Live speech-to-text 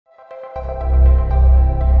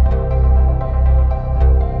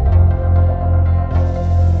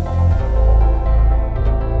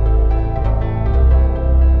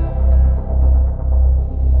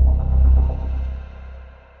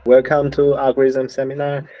Welcome to Algorithm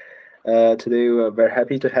Seminar. Today we're very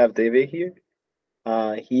happy to have David here.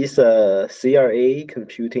 He's a CRA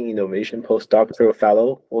Computing Innovation Postdoctoral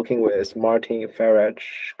Fellow working with Martin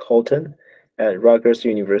Farach-Colton at Rutgers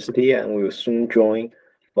University, and will soon join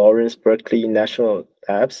Lawrence Berkeley National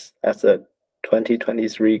Labs as a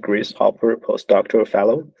 2023 Grace Hopper Postdoctoral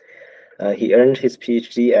Fellow. He earned his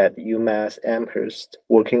PhD at UMass Amherst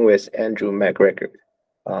working with Andrew McGregor.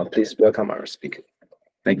 Please welcome our speaker.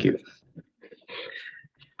 Thank you.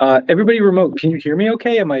 Everybody remote, can you hear me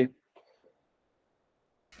okay? I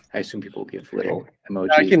assume people give little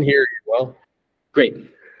emojis. I can hear you well. Great.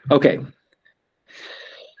 Okay.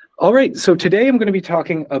 All right, so today I'm going to be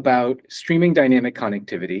talking about streaming dynamic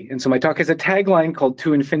connectivity. And so my talk has a tagline called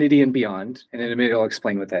To Infinity and Beyond, and in a minute I'll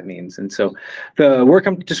explain what that means. And so the work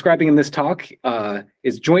I'm describing in this talk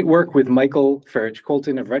is joint work with Martin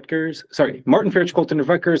Farach-Colton of Rutgers,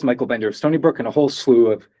 Michael Bender of Stony Brook, and a whole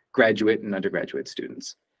slew of graduate and undergraduate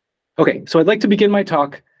students. Okay, so I'd like to begin my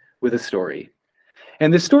talk with a story.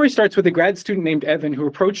 And this story starts with a grad student named Evan who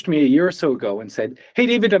approached me a year or so ago and said, "Hey,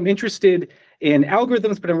 David, I'm interested in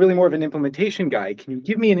algorithms, but I'm really more of an implementation guy. Can you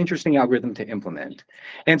give me an interesting algorithm to implement?"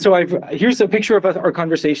 And so here's a picture of our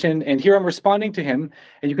conversation, and here I'm responding to him.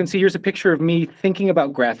 And you can see here's a picture of me thinking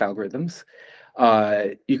about graph algorithms.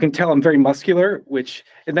 You can tell I'm very muscular,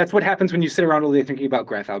 and that's what happens when you sit around all day thinking about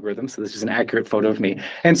graph algorithms. So this is an accurate photo of me.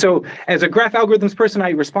 And so as a graph algorithms person,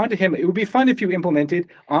 I respond to him, "It would be fun if you implemented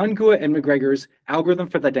Andrew and McGregor's algorithm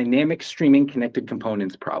for the dynamic streaming connected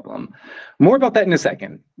components problem." More about that in a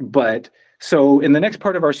second. But so in the next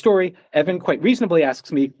part of our story, Evan quite reasonably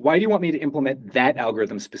asks me, "Why do you want me to implement that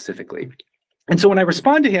algorithm specifically?" And so when I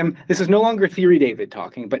respond to him, this is no longer theory David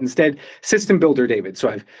talking, but instead system builder David.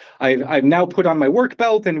 So I've now put on my work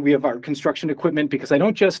belt, and we have our construction equipment, because I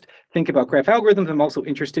don't just think about graph algorithms, I'm also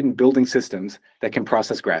interested in building systems that can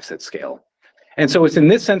process graphs at scale. And so it's in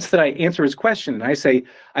this sense that I answer his question, and I say,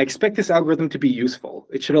 I expect this algorithm to be useful.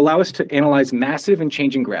 It should allow us to analyze massive and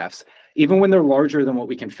changing graphs, even when they're larger than what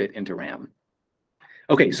we can fit into RAM.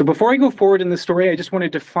 Okay, so before I go forward in this story, I just want to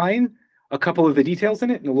define a couple of the details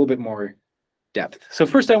in it in a little bit more depth. So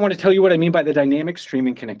first, I want to tell you what I mean by the dynamic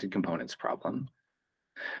streaming connected components problem.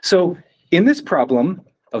 So in this problem,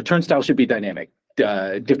 turnstile should be dynamic,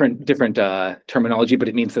 different terminology, but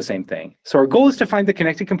it means the same thing. So our goal is to find the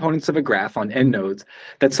connected components of a graph on n nodes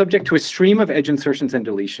that's subject to a stream of edge insertions and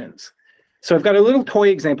deletions. So I've got a little toy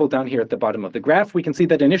example down here at the bottom of the graph. We can see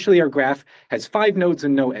that initially our graph has 5 nodes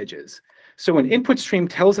and no edges. So an input stream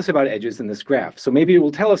tells us about edges in this graph. So maybe it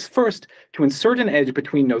will tell us first to insert an edge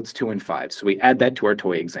between nodes 2 and 5. So we add that to our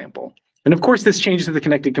toy example. And of course, this changes the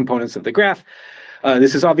connected components of the graph.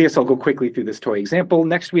 This is obvious. I'll go quickly through this toy example.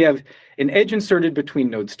 Next, we have an edge inserted between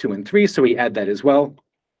nodes 2 and 3. So we add that as well.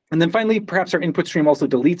 And then finally, perhaps our input stream also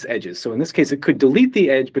deletes edges. So in this case, it could delete the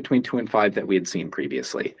edge between 2 and 5 that we had seen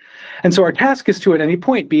previously. And so our task is to, at any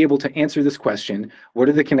point, be able to answer this question: what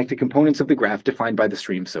are the connected components of the graph defined by the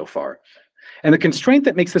stream so far? And the constraint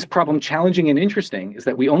that makes this problem challenging and interesting is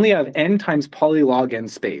that we only have n times polylog n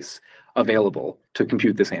space available to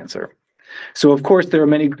compute this answer. So of course, there are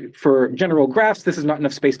many, for general graphs, this is not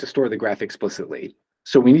enough space to store the graph explicitly.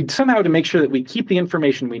 So we need somehow to make sure that we keep the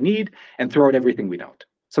information we need and throw out everything we don't.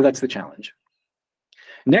 So that's the challenge.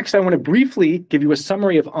 Next, I want to briefly give you a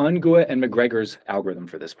summary of Andrew and McGregor's algorithm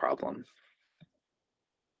for this problem.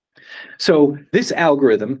 So this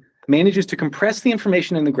algorithm manages to compress the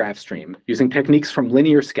information in the graph stream using techniques from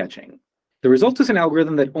linear sketching. The result is an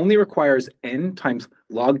algorithm that only requires n times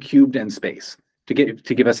log cubed n space to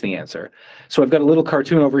give us the answer. So I've got a little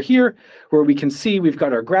cartoon over here where we can see we've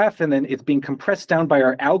got our graph, and then it's being compressed down by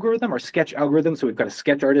our algorithm, our sketch algorithm. So we've got a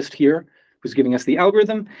sketch artist here who's giving us the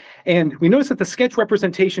algorithm. And we notice that the sketch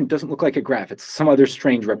representation doesn't look like a graph. It's some other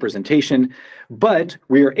strange representation, but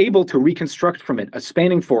we are able to reconstruct from it a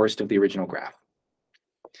spanning forest of the original graph.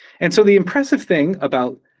 And so the impressive thing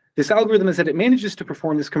about this algorithm is that it manages to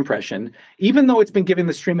perform this compression, even though it's been given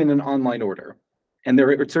the stream in an online order. And there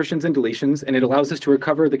are insertions and deletions, and it allows us to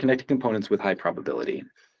recover the connected components with high probability.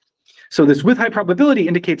 So this with high probability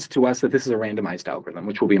indicates to us that this is a randomized algorithm,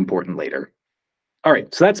 which will be important later. All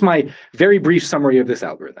right, so that's my very brief summary of this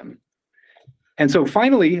algorithm. And so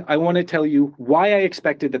finally, I want to tell you why I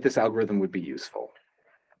expected that this algorithm would be useful.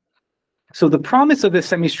 So the promise of this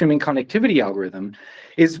semi-streaming connectivity algorithm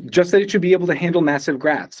is just that it should be able to handle massive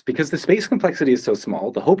graphs. Because the space complexity is so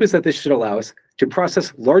small, the hope is that this should allow us to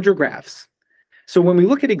process larger graphs. So when we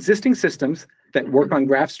look at existing systems that work on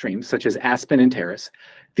graph streams, such as Aspen and Terrace,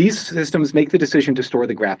 these systems make the decision to store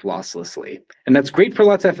the graph losslessly. And that's great for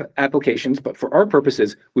lots of applications, but for our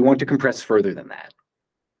purposes, we want to compress further than that.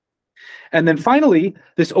 And then finally,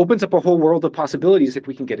 this opens up a whole world of possibilities if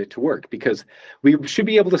we can get it to work, because we should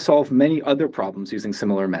be able to solve many other problems using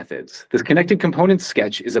similar methods. This connected components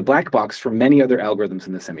sketch is a black box for many other algorithms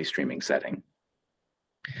in the semi-streaming setting.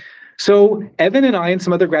 So Evan and I and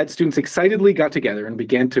some other grad students excitedly got together and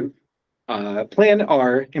began to plan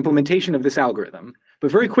our implementation of this algorithm.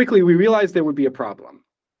 But very quickly, we realized there would be a problem,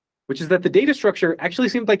 which is that the data structure actually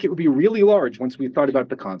seemed like it would be really large once we thought about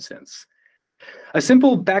the constants. A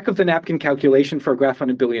simple back-of-the-napkin calculation for a graph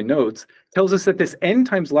on a billion nodes tells us that this n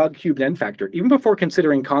times log cubed n factor, even before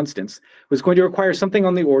considering constants, was going to require something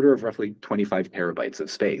on the order of roughly 25 terabytes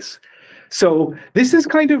of space. So this is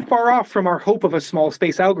kind of far off from our hope of a small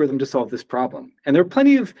space algorithm to solve this problem. And there are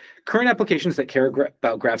plenty of current applications that care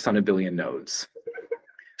about graphs on a billion nodes.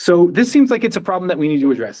 So this seems like it's a problem that we need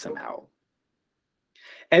to address somehow.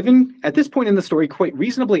 Evan, at this point in the story, quite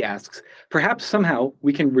reasonably asks, perhaps somehow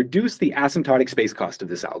we can reduce the asymptotic space cost of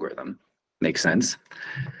this algorithm. Makes sense.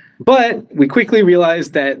 But we quickly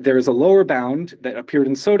realized that there is a lower bound that appeared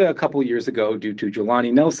in SOTA a couple years ago due to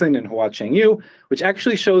Jelani Nelson and Hua-Cheng Yu, which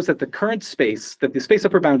actually shows that the current space, that the space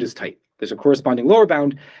upper bound is tight. There's a corresponding lower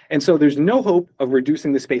bound, and so there's no hope of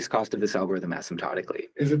reducing the space cost of this algorithm asymptotically.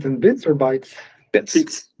 Is it in bits or bytes?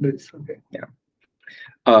 Bits. Bits, okay.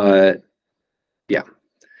 Yeah. Yeah.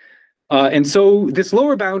 And so this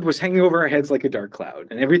lower bound was hanging over our heads like a dark cloud,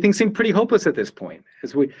 and everything seemed pretty hopeless at this point.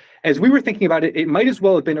 As we were thinking about it, it might as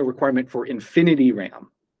well have been a requirement for infinity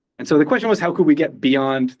RAM. And so the question was, how could we get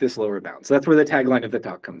beyond this lower bound? So that's where the tagline of the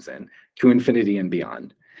talk comes in, to infinity and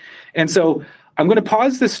beyond. And so I'm going to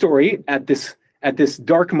pause this story at this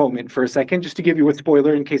dark moment for a second, just to give you a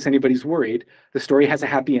spoiler in case anybody's worried. The story has a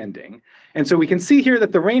happy ending. And so we can see here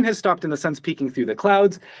that the rain has stopped and the sun's peeking through the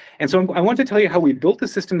clouds. And so I want to tell you how we built a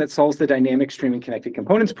system that solves the dynamic streaming connected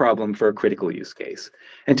components problem for a critical use case.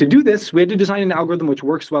 And to do this, we had to design an algorithm which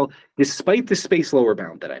works well despite the space lower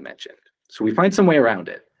bound that I mentioned. So we find some way around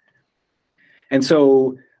it. And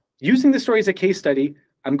so using this story as a case study,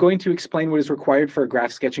 I'm going to explain what is required for a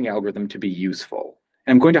graph sketching algorithm to be useful.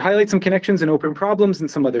 I'm going to highlight some connections and open problems in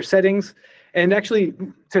some other settings. And actually,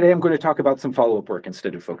 today I'm going to talk about some follow-up work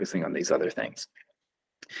instead of focusing on these other things.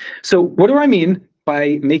 So what do I mean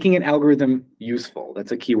by making an algorithm useful?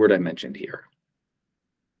 That's a keyword I mentioned here.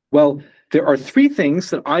 Well, there are three things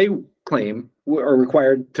that I claim are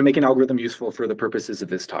required to make an algorithm useful for the purposes of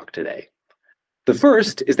this talk today. The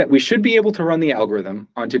first is that we should be able to run the algorithm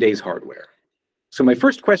on today's hardware. So my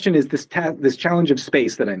first question is this challenge of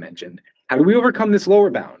space that I mentioned. How do we overcome this lower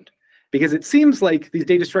bound? Because it seems like these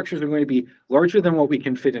data structures are going to be larger than what we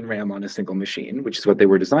can fit in RAM on a single machine, which is what they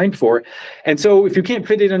were designed for. And so if you can't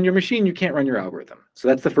fit it on your machine, you can't run your algorithm. So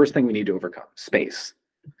that's the first thing we need to overcome, space.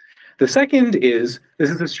 The second is, this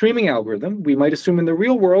is a streaming algorithm. We might assume in the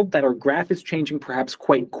real world that our graph is changing perhaps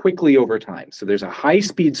quite quickly over time. So there's a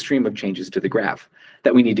high-speed stream of changes to the graph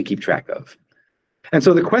that we need to keep track of. And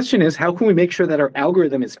so the question is, how can we make sure that our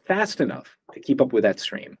algorithm is fast enough to keep up with that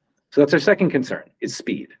stream? So that's our second concern, is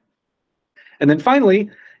speed. And then finally,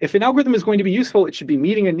 if an algorithm is going to be useful, it should be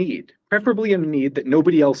meeting a need, preferably a need that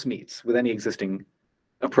nobody else meets with any existing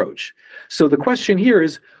approach. So the question here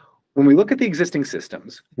is, when we look at the existing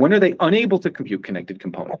systems, when are they unable to compute connected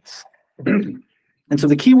components? And so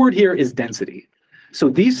the key word here is density. So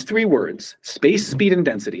these three words, space, speed, and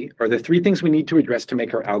density, are the three things we need to address to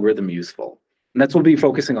make our algorithm useful. And that's what we'll be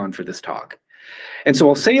focusing on for this talk. And so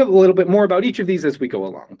I'll say a little bit more about each of these as we go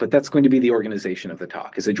along, but that's going to be the organization of the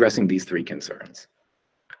talk, is addressing these three concerns.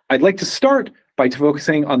 I'd like to start by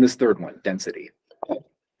focusing on this third one, density.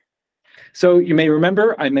 So you may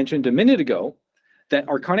remember I mentioned a minute ago that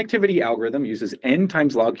our connectivity algorithm uses n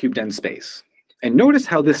times log cubed n space. And notice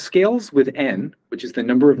how this scales with n, which is the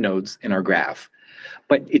number of nodes in our graph,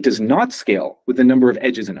 but it does not scale with the number of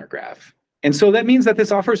edges in our graph. And so that means that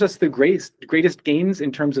this offers us the greatest gains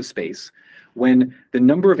in terms of space when the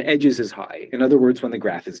number of edges is high, in other words, when the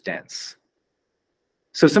graph is dense.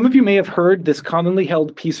 So some of you may have heard this commonly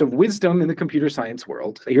held piece of wisdom in the computer science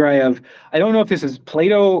world. Here I have, I don't know if this is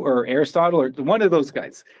Plato or Aristotle or one of those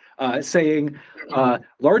guys, saying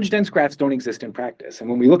large dense graphs don't exist in practice. And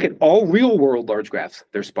when we look at all real world large graphs,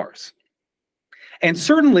 they're sparse. And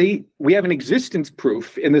certainly we have an existence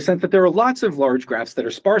proof in the sense that there are lots of large graphs that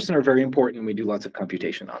are sparse and are very important, and we do lots of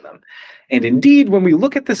computation on them. And indeed, when we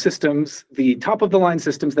look at the systems, the top of the line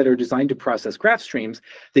systems that are designed to process graph streams,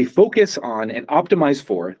 they focus on and optimize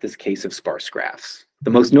for this case of sparse graphs.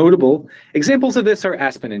 The most notable examples of this are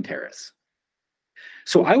Aspen and Terrace.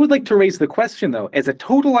 So I would like to raise the question, though, as a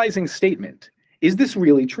totalizing statement, is this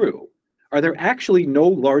really true? Are there actually no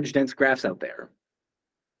large dense graphs out there?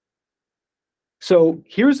 So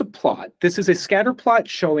here's a plot. This is a scatter plot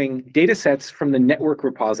showing data sets from the network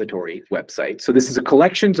repository website. So this is a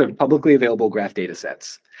collection of publicly available graph data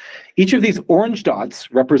sets. Each of these orange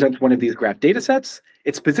dots represents one of these graph data sets.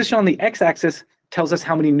 Its position on the x-axis tells us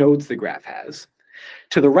how many nodes the graph has.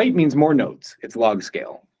 To the right means more nodes. It's log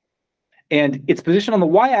scale. And its position on the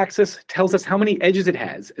y-axis tells us how many edges it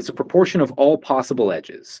has as a proportion of all possible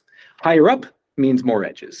edges. Higher up means more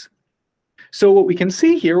edges. So what we can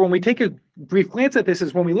see here when we take a brief glance at this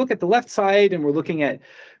is when we look at the left side and we're looking at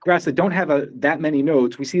graphs that don't have that many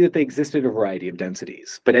nodes, we see that they exist at a variety of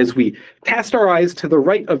densities. But as we cast our eyes to the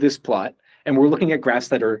right of this plot and we're looking at graphs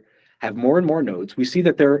that have more and more nodes, we see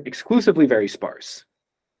that they're exclusively very sparse.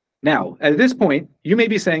 Now, at this point, you may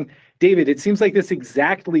be saying, David, it seems like this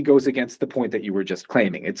exactly goes against the point that you were just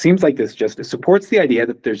claiming. It seems like this just supports the idea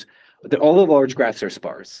that all the large graphs are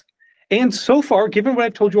sparse. And so far, given what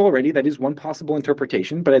I've told you already, that is one possible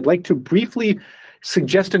interpretation, but I'd like to briefly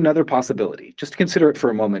suggest another possibility. Just consider it for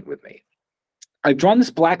a moment with me. I've drawn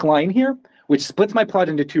this black line here, which splits my plot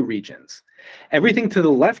into two regions. Everything to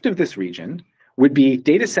the left of this region would be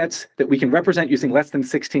data sets that we can represent using less than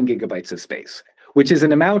 16 gigabytes of space, which is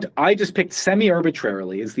an amount I just picked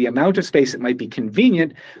semi-arbitrarily as the amount of space that might be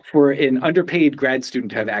convenient for an underpaid grad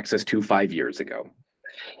student to have access to 5 years ago.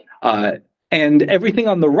 And everything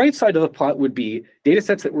on the right side of the plot would be data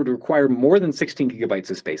sets that would require more than 16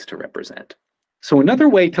 gigabytes of space to represent. So another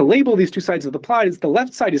way to label these two sides of the plot is the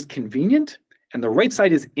left side is convenient and the right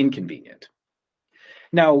side is inconvenient.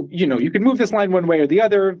 Now, you can move this line one way or the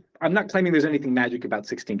other. I'm not claiming there's anything magic about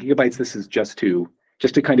 16 gigabytes. This is just to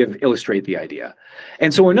kind of illustrate the idea.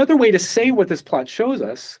 And so another way to say what this plot shows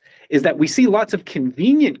us is that we see lots of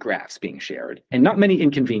convenient graphs being shared and not many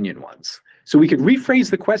inconvenient ones. So we could rephrase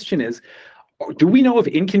the question is, do we know of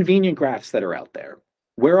inconvenient graphs that are out there?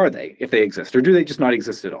 Where are they, if they exist, or do they just not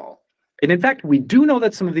exist at all? And in fact, we do know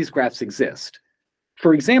that some of these graphs exist.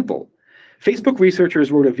 For example, Facebook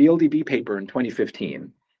researchers wrote a VLDB paper in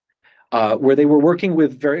 2015 where they were working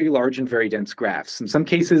with very large and very dense graphs. In some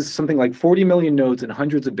cases, something like 40 million nodes and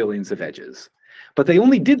hundreds of billions of edges. But they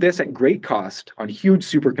only did this at great cost on huge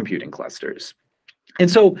supercomputing clusters. And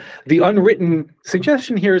so the unwritten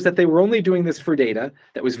suggestion here is that they were only doing this for data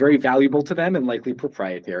that was very valuable to them and likely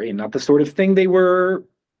proprietary and not the sort of thing they were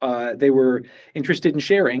interested in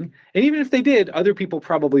sharing. And even if they did, other people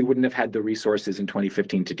probably wouldn't have had the resources in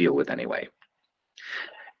 2015 to deal with anyway.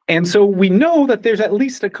 And so we know that there's at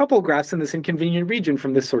least a couple graphs in this inconvenient region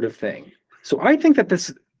from this sort of thing. So I think that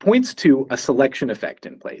this points to a selection effect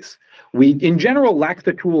in place. We, in general, lack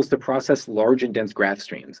the tools to process large and dense graph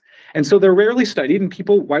streams. And so they're rarely studied, and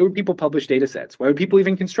why would people publish data sets? Why would people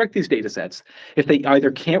even construct these data sets if they either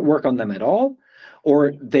can't work on them at all,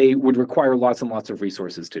 or they would require lots and lots of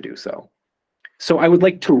resources to do so? So I would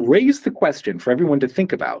like to raise the question for everyone to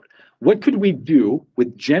think about, what could we do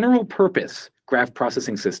with general purpose graph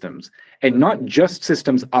processing systems, and not just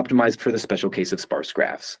systems optimized for the special case of sparse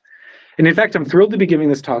graphs? And in fact, I'm thrilled to be giving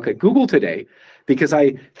this talk at Google today because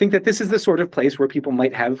I think that this is the sort of place where people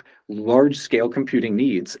might have large-scale computing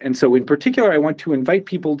needs. And so in particular, I want to invite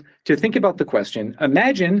people to think about the question,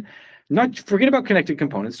 forget about connected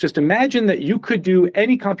components, just imagine that you could do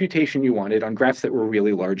any computation you wanted on graphs that were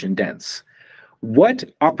really large and dense. What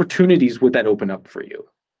opportunities would that open up for you?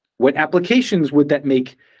 What applications would that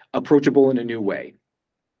make approachable in a new way?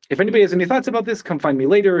 If anybody has any thoughts about this, come find me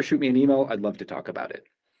later or shoot me an email. I'd love to talk about it.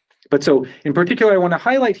 But so in particular, I want to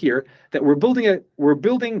highlight here that we're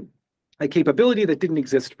building a capability that didn't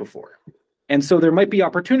exist before. And so there might be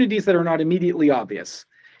opportunities that are not immediately obvious.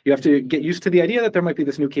 You have to get used to the idea that there might be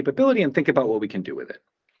this new capability and think about what we can do with it.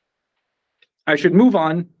 I should move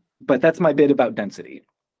on, but that's my bit about density.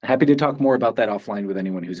 Happy to talk more about that offline with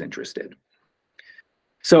anyone who's interested.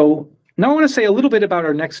 So now I want to say a little bit about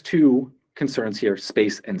our next two concerns here,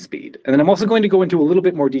 space and speed. And then I'm also going to go into a little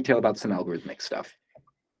bit more detail about some algorithmic stuff.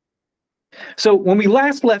 So when we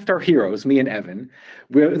last left our heroes, me and Evan,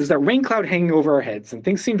 there's that rain cloud hanging over our heads and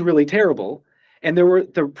things seemed really terrible. And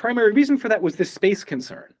the primary reason for that was this space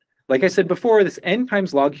concern. Like I said before, this n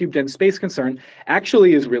times log cubed n space concern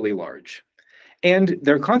actually is really large. And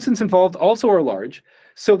their constants involved also are large.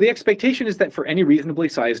 So the expectation is that for any reasonably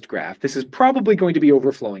sized graph, this is probably going to be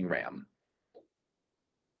overflowing RAM.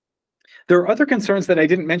 There are other concerns that I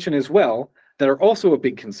didn't mention as well that are also a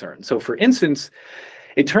big concern. So for instance,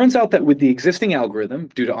 it turns out that with the existing algorithm,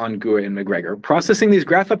 due to Ongue and McGregor, processing these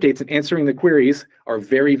graph updates and answering the queries are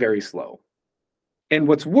very, very slow. And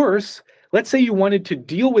what's worse, let's say you wanted to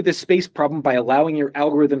deal with this space problem by allowing your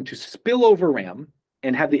algorithm to spill over RAM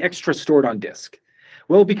and have the extra stored on disk.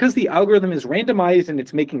 Well, because the algorithm is randomized and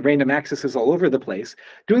it's making random accesses all over the place,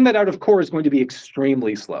 doing that out of core is going to be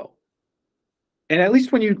extremely slow. And at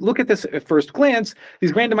least when you look at this at first glance,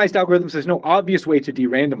 these randomized algorithms, there's no obvious way to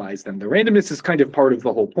de-randomize them. The randomness is kind of part of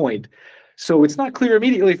the whole point. So it's not clear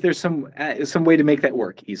immediately if there's some way to make that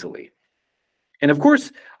work easily. And of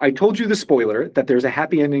course, I told you the spoiler that there's a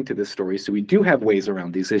happy ending to this story, so we do have ways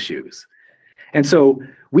around these issues. And so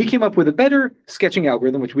we came up with a better sketching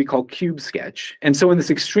algorithm, which we call cube sketch. And so in this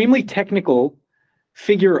extremely technical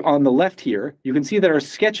figure on the left here, you can see that our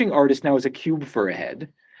sketching artist now has a cube for a head.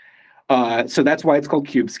 So that's why it's called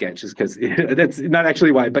cube sketch, is because that's not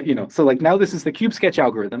actually why, but so like now this is the cube sketch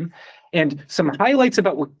algorithm, and some highlights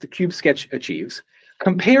about what the cube sketch achieves.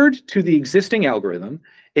 Compared to the existing algorithm,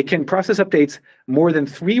 it can process updates more than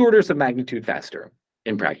 3 orders of magnitude faster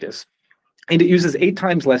in practice, and it uses 8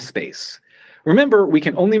 times less space. Remember, we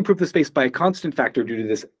can only improve the space by a constant factor due to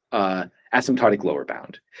this asymptotic lower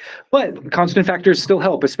bound. But constant factors still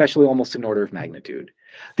help, especially almost an order of magnitude.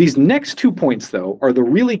 These next 2 points, though, are the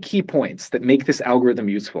really key points that make this algorithm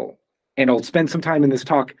useful. And I'll spend some time in this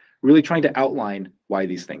talk really trying to outline why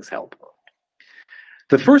these things help.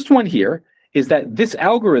 The first one here is that this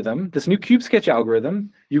algorithm, this new cube sketch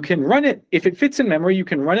algorithm, you can run it, if it fits in memory, you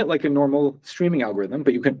can run it like a normal streaming algorithm,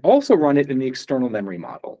 but you can also run it in the external memory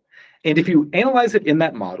model. And if you analyze it in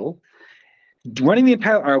that model, running the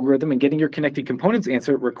entire algorithm and getting your connected components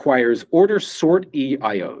answer requires order sort E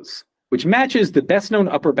IOs, which matches the best known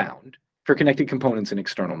upper bound for connected components in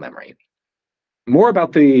external memory. More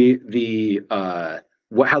about how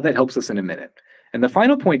that helps us in a minute. And the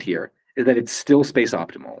final point here is that it's still space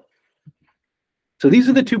optimal. So these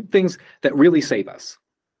are the 2 things that really save us.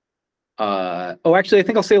 Actually, I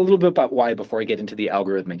think I'll say a little bit about why before I get into the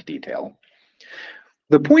algorithmic detail.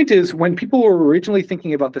 The point is, when people were originally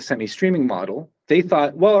thinking about the semi-streaming model, they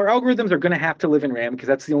thought, well, our algorithms are going to have to live in RAM because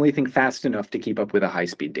that's the only thing fast enough to keep up with a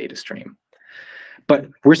high-speed data stream. But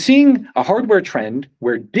we're seeing a hardware trend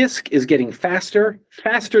where disk is getting faster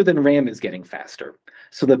than RAM is getting faster.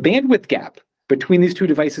 So the bandwidth gap between these 2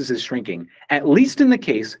 devices is shrinking, at least in the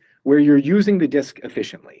case where you're using the disk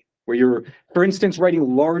efficiently, where you're, for instance,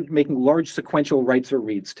 making large sequential writes or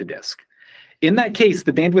reads to disk. In that case,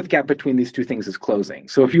 the bandwidth gap between these 2 things is closing.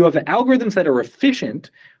 So if you have algorithms that are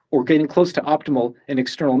efficient or getting close to optimal in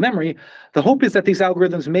external memory, the hope is that these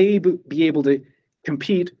algorithms may be able to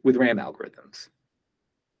compete with RAM algorithms.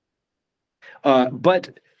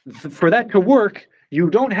 But for that to work, you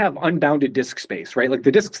don't have unbounded disk space, right? Like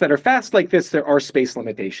the disks that are fast like this, there are space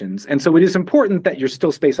limitations. And so it is important that you're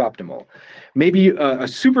still space optimal. Maybe a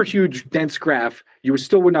super huge dense graph, you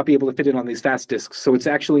still would not be able to fit it on these fast disks. So it's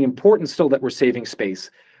actually important still that we're saving space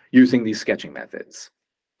using these sketching methods.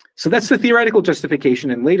 So that's the theoretical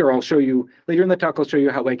justification. And later in the talk, I'll show you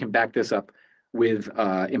how I can back this up with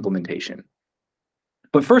implementation.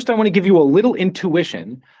 But first, I want to give you a little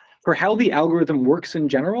intuition for how the algorithm works in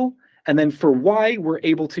general, and then for why we're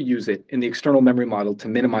able to use it in the external memory model to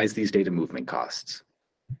minimize these data movement costs.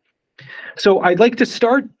 So I'd like to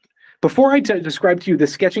start, before I describe to you the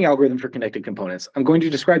sketching algorithm for connected components, I'm going to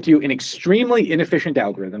describe to you an extremely inefficient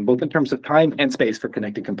algorithm, both in terms of time and space for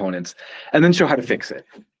connected components, and then show how to fix it.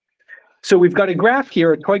 So we've got a graph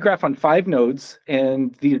here, a toy graph on 5 nodes,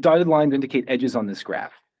 and the dotted lines indicate edges on this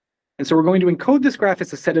graph. And so we're going to encode this graph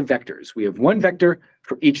as a set of vectors. We have 1 vector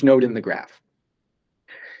for each node in the graph.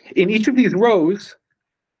 In each of these rows,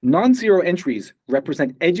 non-zero entries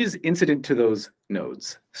represent edges incident to those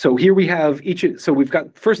nodes. So here we have we've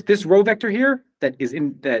got first this row vector here that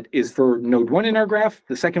is for node 1 in our graph.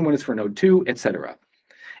 The second one is for node 2, etc.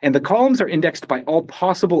 And the columns are indexed by all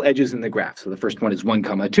possible edges in the graph. So the first one is 1,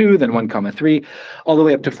 2, then 1, 3, all the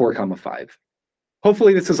way up to 4, 5.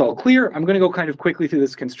 Hopefully this is all clear. I'm going to go kind of quickly through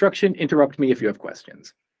this construction. Interrupt me if you have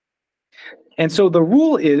questions. And so the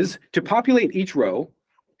rule is to populate each row,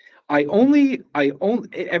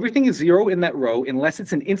 everything is 0 in that row unless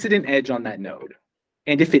it's an incident edge on that node.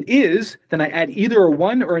 And if it is, then I add either a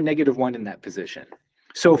 1 or a -1 in that position.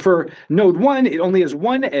 So for node 1, it only has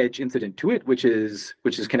 1 edge incident to it, which is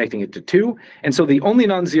connecting it to 2. And so the only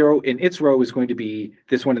non-zero in its row is going to be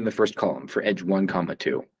this one in the first column for edge 1,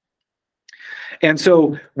 2. And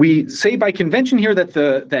so we say by convention here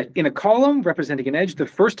that in a column representing an edge, the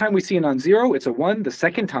first time we see a non-zero, it's a 1. The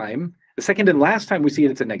second and last time we see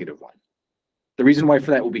it, it's a -1. The reason why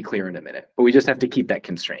for that will be clear in a minute, but we just have to keep that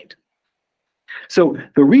constraint. So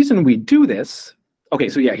the reason we do this, okay,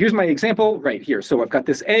 so yeah, here's my example right here. So I've got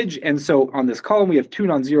this edge, and so on this column we have 2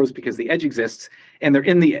 non-zeros because the edge exists, and they're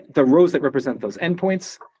in the rows that represent those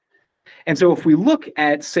endpoints. And so if we look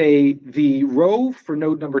at, say, the row for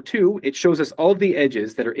node number 2, it shows us all of the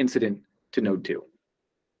edges that are incident to node 2.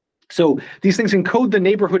 So these things encode the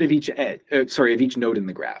neighborhood of each of each node in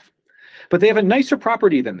the graph. But they have a nicer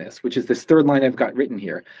property than this, which is this third line I've got written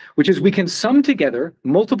here, which is we can sum together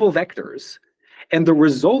multiple vectors, and the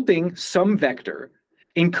resulting sum vector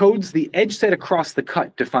encodes the edge set across the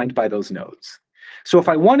cut defined by those nodes. So if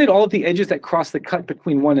I wanted all of the edges that cross the cut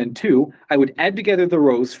between 1 and 2, I would add together the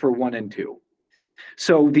rows for 1 and 2.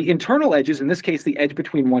 So the internal edges, in this case, the edge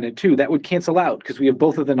between 1 and 2, that would cancel out because we have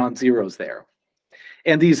both of the non-zeros there.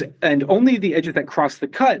 And only the edges that cross the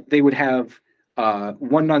cut, they would have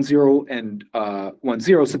one non-zero and 1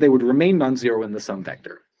 0, so they would remain non-zero in the sum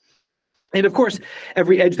vector. And of course,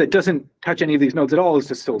 every edge that doesn't touch any of these nodes at all is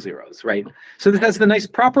just still zeros, right? So this has the nice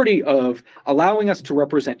property of allowing us to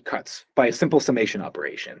represent cuts by a simple summation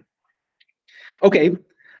operation. Okay,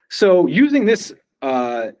 so using this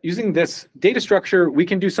data structure, we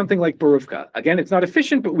can do something like Boruvka. Again, it's not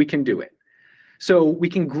efficient, but we can do it. So we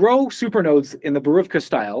can grow supernodes in the Boruvka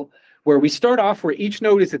style, where we start off where each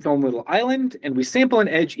node is its own little island, and we sample an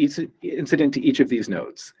edge incident to each of these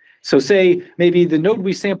nodes. So say maybe the edge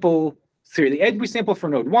we sample for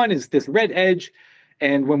node 1 is this red edge,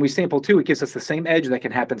 and when we sample 2, it gives us the same edge. That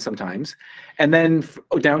can happen sometimes. And then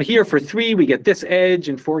down here for 3, we get this edge,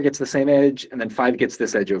 and 4 gets the same edge, and then 5 gets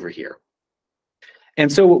this edge over here.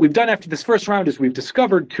 And so what we've done after this first round is we've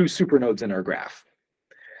discovered 2 supernodes in our graph.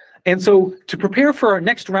 And so to prepare for our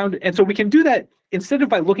next round, and so we can do that instead of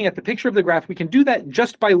by looking at the picture of the graph, we can do that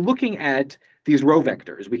just by looking at these row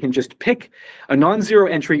vectors. We can just pick a non-zero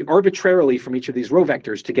entry arbitrarily from each of these row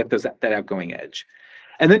vectors to get that outgoing edge.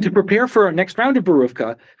 And then to prepare for our next round of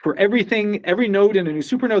Boruvka, for every node in a new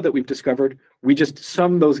supernode that we've discovered, we just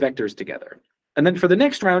sum those vectors together. And then for the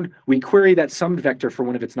next round, we query that summed vector for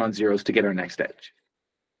one of its non-zeros to get our next edge.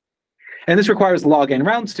 And this requires log n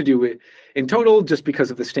rounds to do it in total, just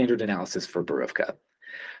because of the standard analysis for Boruvka.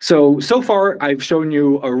 So far I've shown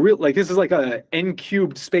you this is like a n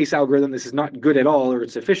cubed space algorithm. This is not good at all, or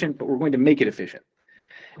it's efficient, but we're going to make it efficient.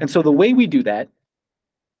 And so the way we do that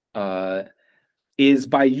is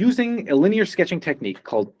by using a linear sketching technique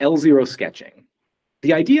called L0 sketching.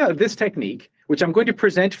 The idea of this technique, which I'm going to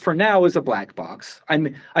present for now as a black box.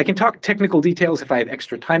 I can talk technical details if I have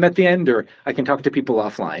extra time at the end, or I can talk to people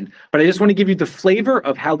offline. But I just want to give you the flavor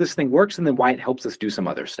of how this thing works and then why it helps us do some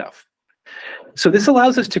other stuff. So this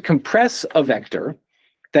allows us to compress a vector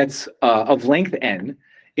that's of length n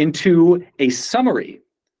into a summary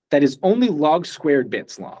that is only log squared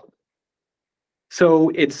bits long.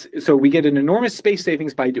 So we get an enormous space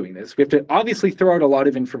savings by doing this. We have to obviously throw out a lot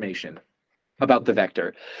of information about the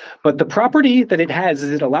vector. But the property that it has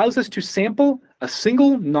is it allows us to sample a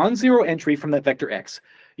single non-zero entry from that vector x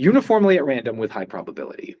uniformly at random with high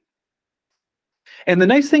probability. And the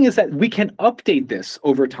nice thing is that we can update this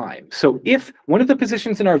over time. So if one of the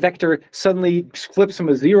positions in our vector suddenly flips from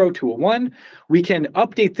a 0 to a 1, we can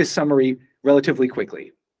update this summary relatively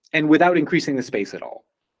quickly and without increasing the space at all.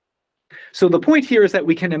 So the point here is that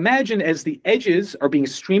we can imagine as the edges are being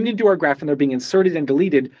streamed into our graph and they're being inserted and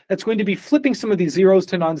deleted, that's going to be flipping some of these zeros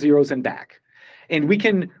to non-zeros and back. And we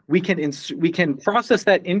can process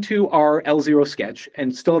that into our L0 sketch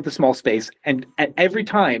and still have the small space, and at every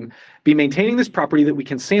time be maintaining this property that we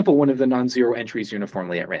can sample one of the non-zero entries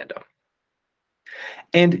uniformly at random.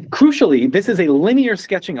 And crucially, this is a linear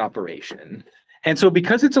sketching operation. And so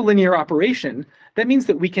because it's a linear operation, that means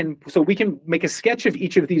that we can make a sketch of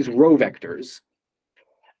each of these row vectors.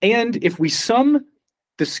 And if we sum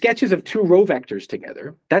the sketches of 2 row vectors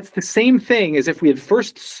together, that's the same thing as if we had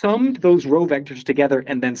first summed those row vectors together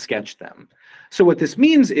and then sketched them. So what this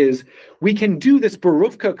means is we can do this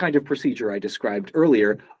Boruvka kind of procedure I described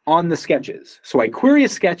earlier on the sketches. So I query a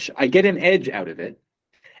sketch, I get an edge out of it,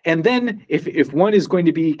 and then if one is going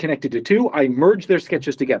to be connected to 2, I merge their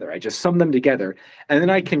sketches together. I just sum them together. And then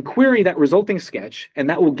I can query that resulting sketch, and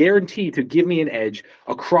that will guarantee to give me an edge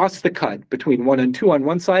across the cut between 1 and 2 on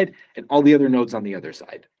one side and all the other nodes on the other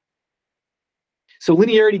side. So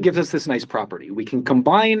linearity gives us this nice property. We can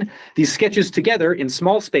combine these sketches together in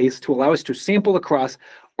small space to allow us to sample across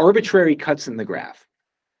arbitrary cuts in the graph.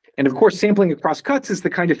 And of course, sampling across cuts is the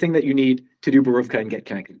kind of thing that you need to do Boruvka and get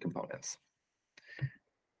connected components.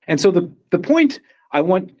 And so the point I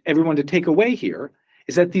want everyone to take away here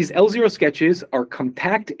is that these L0 sketches are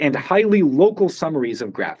compact and highly local summaries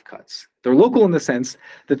of graph cuts. They're local in the sense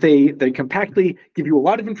that they compactly give you a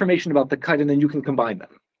lot of information about the cut, and then you can combine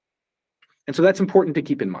them. And so that's important to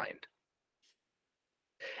keep in mind.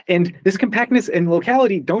 And this compactness and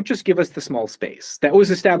locality don't just give us the small space. That was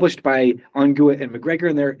established by Onguet and McGregor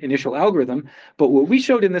in their initial algorithm. But what we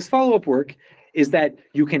showed in this follow-up work is that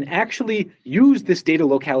you can actually use this data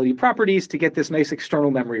locality properties to get this nice external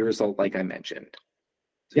memory result like I mentioned.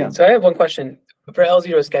 Yeah. So I have one question for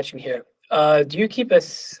L0 sketching here. Do you keep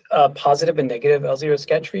a positive and negative L0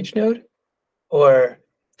 sketch for each node? Or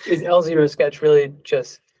is L0 sketch really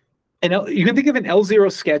just... And you can think of an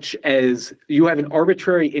L0 sketch as you have an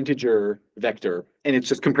arbitrary integer vector, and it's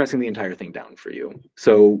just compressing the entire thing down for you.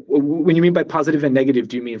 So when you mean by positive and negative,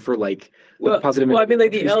 do you mean for like positive? Well, I mean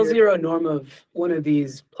like the L0 norm of one of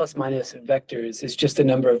these plus minus vectors is just a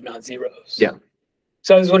number of non-zeros. Yeah.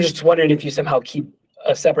 So I was just wondering if you somehow keep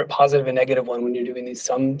a separate positive and negative one when you're doing these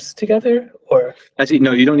sums together, or... Actually,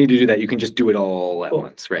 no, you don't need to do that. You can just do it all at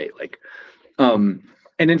once, right? Like,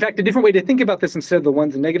 and in fact, a different way to think about this, instead of the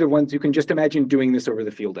ones and negative ones, you can just imagine doing this over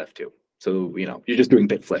the field F2. So, you know, you're just doing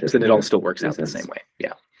bit flips and it all still works out the same way.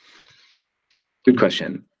 Yeah. Good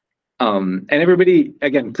question. And everybody,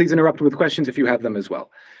 again, please interrupt with questions if you have them as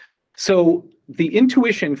well. So the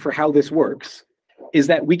intuition for how this works is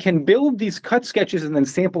that we can build these cut sketches and then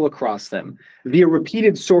sample across them via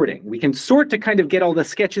repeated sorting. We can sort to kind of get all the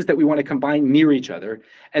sketches that we want to combine near each other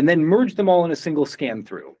and then merge them all in a single scan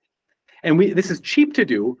through. And this is cheap to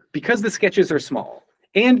do because the sketches are small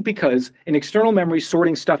and because in external memory,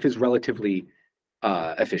 sorting stuff is relatively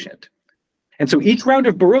efficient. And so each round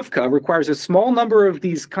of Boruvka requires a small number of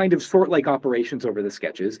these kind of sort-like operations over the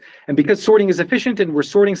sketches. And because sorting is efficient and we're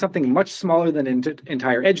sorting something much smaller than an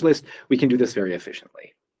entire edge list, we can do this very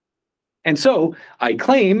efficiently. And so I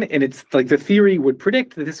claim, and it's like the theory would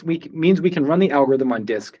predict, that this means we can run the algorithm on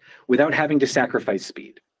disk without having to sacrifice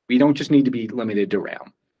speed. We don't just need to be limited to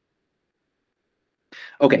RAM.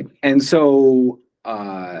 Okay, and so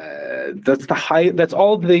that's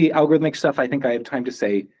all the algorithmic stuff I think I have time to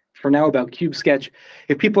say for now about CubeSketch.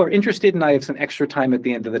 If people are interested and I have some extra time at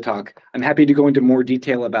the end of the talk, I'm happy to go into more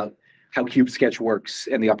detail about how CubeSketch works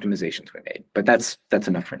and the optimizations we made, but that's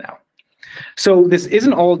enough for now. So this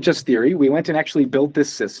isn't all just theory. We went and actually built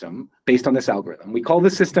this system based on this algorithm. We call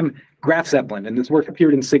this system Graph Zeppelin, and this work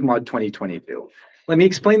appeared in SIGMOD 2022. Let me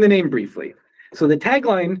explain the name briefly. So the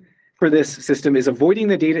tagline for this system is avoiding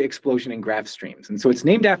the data explosion in graph streams. And so it's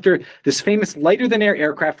named after this famous lighter-than-air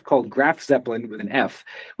aircraft called Graph Zeppelin with an F,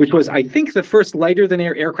 which was, I think, the first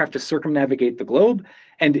lighter-than-air aircraft to circumnavigate the globe.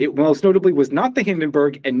 And it most notably was not the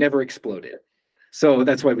Hindenburg and never exploded. So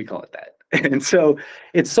that's why we call it that. And so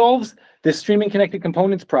it solves this streaming connected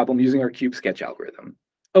components problem using our CubeSketch algorithm.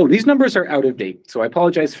 Oh, these numbers are out of date, so I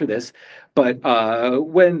apologize for this. But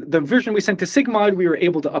when the version we sent to SIGMOD, we were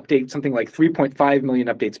able to update something like 3.5 million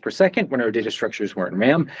updates per second when our data structures weren't in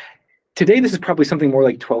RAM. Today, this is probably something more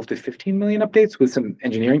like 12 to 15 million updates with some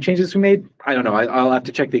engineering changes we made. I don't know, I'll have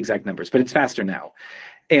to check the exact numbers, but it's faster now.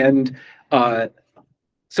 And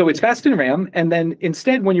so it's fast in RAM, and then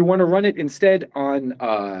instead, when you want to run it instead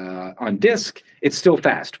on disk, it's still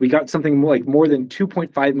fast. We got something like more than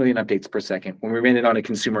 2.5 million updates per second when we ran it on a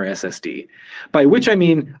consumer SSD. By which I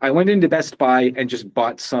mean, I went into Best Buy and just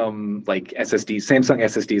bought some like SSDs, Samsung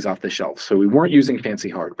SSDs off the shelf. So we weren't using fancy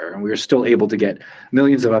hardware, and we were still able to get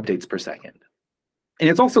millions of updates per second. And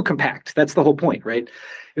it's also compact. That's the whole point, right?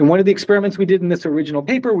 In one of the experiments we did in this original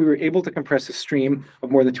paper, we were able to compress a stream of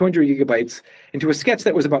more than 200 gigabytes into a sketch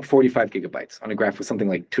that was about 45 gigabytes on a graph with something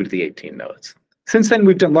like 2 to the 18 nodes. Since then,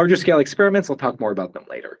 we've done larger scale experiments. I'll talk more about them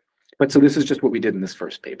later. But so this is just what we did in this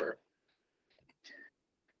first paper.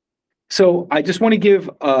 So I just want to give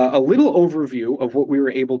a little overview of what we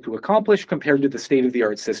were able to accomplish compared to the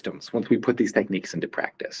state-of-the-art systems once we put these techniques into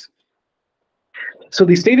practice. So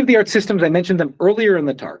these state-of-the-art systems, I mentioned them earlier in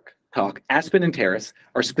the talk, Aspen and Terrace,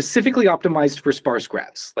 are specifically optimized for sparse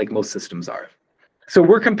graphs, like most systems are. So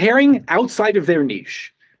we're comparing outside of their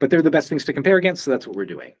niche, but they're the best things to compare against, so that's what we're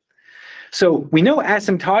doing. So we know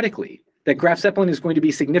asymptotically that Graph Zeppelin is going to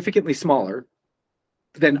be significantly smaller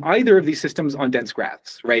than either of these systems on dense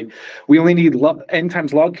graphs, right? We only need n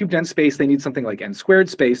times log cube dense space. They need something like n squared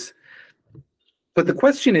space. But the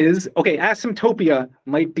question is, okay, asymptopia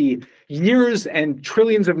might be years and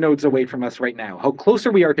trillions of nodes away from us right now. How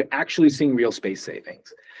closer we are to actually seeing real space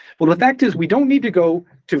savings? Well, the fact is we don't need to go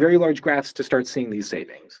to very large graphs to start seeing these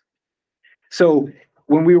savings. So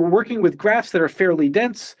when we were working with graphs that are fairly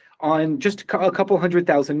dense on just a couple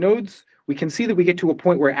 100,000 nodes, we can see that we get to a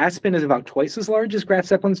point where Aspen is about twice as large as Graph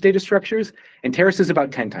Zeppelin's data structures, and Terrace is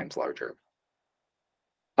about 10 times larger.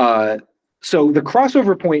 So the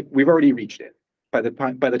crossover point, we've already reached it by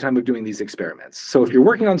the time of doing these experiments. So if you're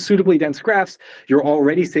working on suitably dense graphs, you're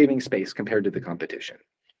already saving space compared to the competition.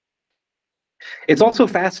 It's also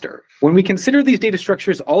faster. When we consider these data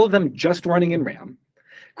structures, all of them just running in RAM,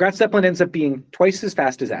 Graph Zeppelin ends up being twice as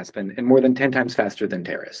fast as Aspen and more than 10 times faster than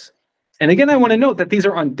Terrace. And again, I want to note that these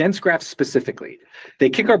are on dense graphs specifically. They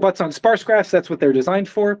kick our butts on sparse graphs, that's what they're designed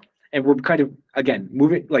for. And we're kind of, again,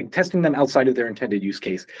 testing them outside of their intended use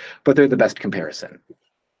case, but they're the best comparison.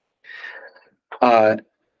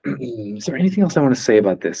 Is there anything else I want to say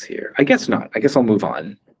about this here? I guess not. I guess I'll move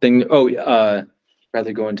on.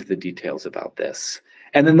 Rather go into the details about this.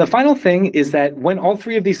 And then the final thing is that when all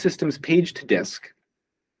three of these systems page to disk,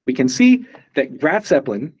 we can see that Graph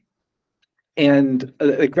Zeppelin still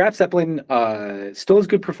has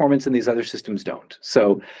good performance and these other systems don't.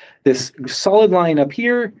 So this solid line up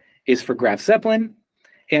here is for Graph Zeppelin.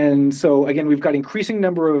 And so again, we've got increasing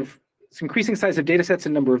size of data sets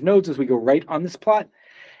and number of nodes as we go right on this plot.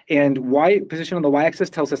 And position on the y-axis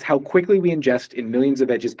tells us how quickly we ingest in millions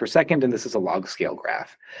of edges per second, and this is a log scale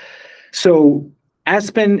graph. So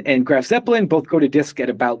Aspen and Graph Zeppelin both go to disk at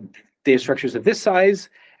about data structures of this size.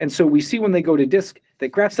 And so we see when they go to disk that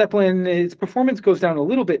Graph Zeppelin, its performance goes down a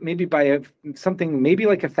little bit, maybe by maybe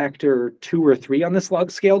like a factor 2 or 3 on this log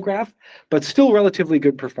scale graph, but still relatively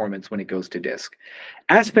good performance when it goes to disk.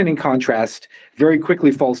 Aspen, in contrast, very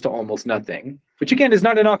quickly falls to almost nothing, which again is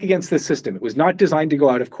not a knock against this system. It was not designed to go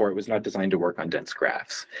out of core. It was not designed to work on dense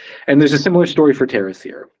graphs. And there's a similar story for Terrace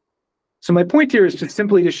here. So my point here is just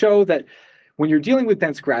simply to show that when you're dealing with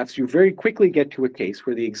dense graphs, you very quickly get to a case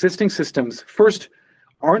where the existing systems first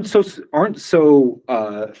aren't so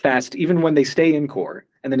fast even when they stay in core.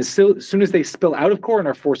 And then as soon as they spill out of core and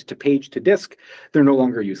are forced to page to disk, they're no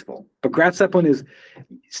longer useful. But Graph Zeppelin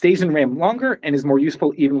stays in RAM longer and is more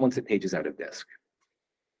useful even once it pages out of disk.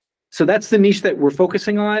 So that's the niche that we're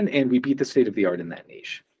focusing on, and we beat the state of the art in that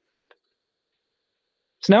niche.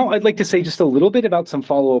 So now I'd like to say just a little bit about some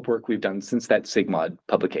follow-up work we've done since that SIGMOD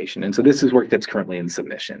publication. And so this is work that's currently in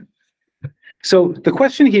submission. So the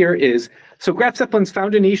question here is, so Graph Zeppelin's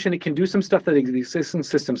found a niche and it can do some stuff that existing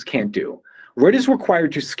systems can't do. What is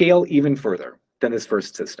required to scale even further than this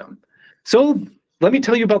first system? So let me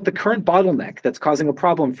tell you about the current bottleneck that's causing a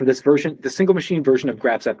problem for this version, the single machine version of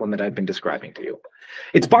Graph Zeppelin that I've been describing to you.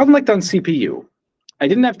 It's bottlenecked on CPU. I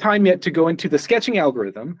didn't have time yet to go into the sketching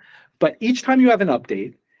algorithm, but each time you have an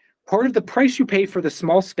update, part of the price you pay for the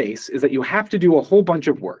small space is that you have to do a whole bunch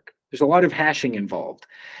of work. There's a lot of hashing involved.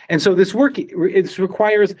 And so this work, it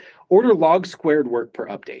requires order log squared work per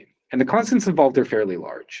update. And the constants involved are fairly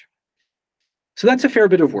large. So that's a fair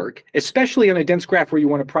bit of work, especially on a dense graph where you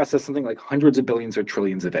want to process something like hundreds of billions or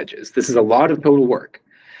trillions of edges. This is a lot of total work.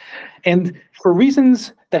 And for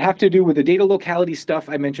reasons that have to do with the data locality stuff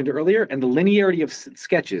I mentioned earlier and the linearity of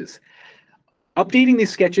sketches, updating these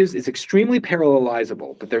sketches is extremely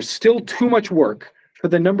parallelizable, but there's still too much work for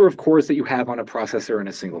the number of cores that you have on a processor in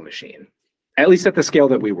a single machine, at least at the scale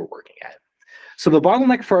that we were working at. So the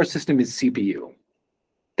bottleneck for our system is CPU.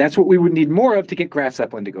 That's what we would need more of to get Graph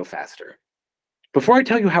Zeppelin to go faster. Before I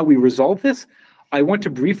tell you how we resolve this, I want to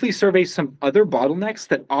briefly survey some other bottlenecks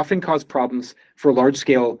that often cause problems for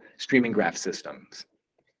large-scale streaming graph systems.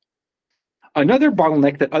 Another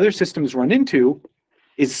bottleneck that other systems run into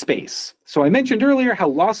is space. So I mentioned earlier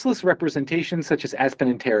how lossless representations such as Aspen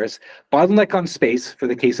and Terrace bottleneck on space for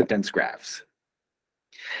the case of dense graphs.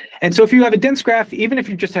 And so if you have a dense graph, even if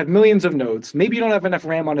you just have millions of nodes, maybe you don't have enough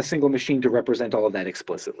RAM on a single machine to represent all of that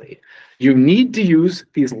explicitly. You need to use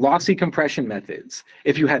these lossy compression methods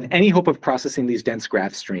if you have any hope of processing these dense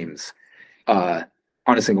graph streams on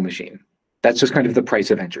a single machine. That's just kind of the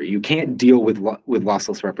price of entry. You can't deal with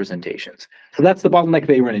lossless representations. So that's the bottleneck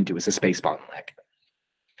they run into, is a space bottleneck.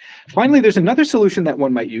 Finally, there's another solution that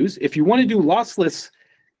one might use. If you want to do lossless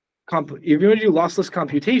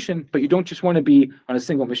computation, but you don't just want to be on a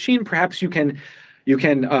single machine, perhaps you can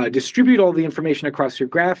distribute all the information across your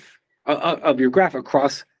graph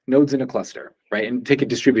across nodes in a cluster, right? And take a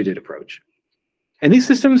distributed approach. And these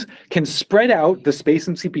systems can spread out the space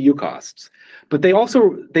and CPU costs, but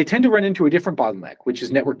they tend to run into a different bottleneck, which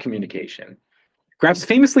is network communication. Graphs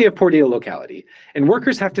famously have poor data locality, and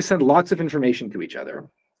workers have to send lots of information to each other.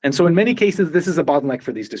 And so in many cases, this is a bottleneck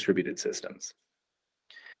for these distributed systems.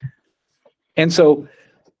 And so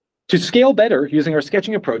to scale better using our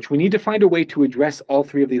sketching approach, we need to find a way to address all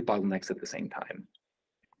three of these bottlenecks at the same time.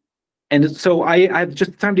 And so I have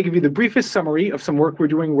just time to give you the briefest summary of some work we're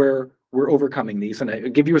doing where we're overcoming these, and I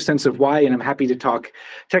give you a sense of why, and I'm happy to talk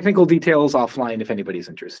technical details offline if anybody's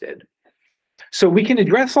interested. So we can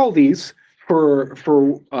address all these for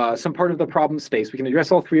some part of the problem space. We can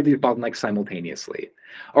address all three of these bottlenecks simultaneously.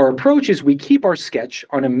 Our approach is we keep our sketch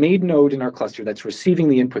on a made node in our cluster that's receiving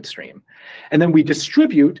the input stream. And then we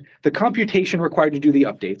distribute the computation required to do the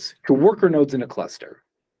updates to worker nodes in a cluster.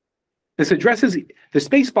 This addresses the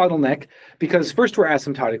space bottleneck because first we're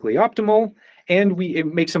asymptotically optimal, and we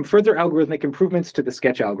make some further algorithmic improvements to the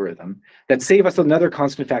sketch algorithm that save us another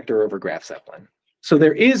constant factor over Graph Zeppelin. So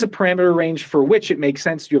there is a parameter range for which it makes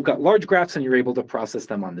sense. You've got large graphs and you're able to process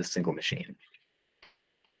them on this single machine.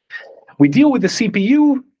 We deal with the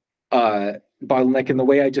CPU bottleneck in the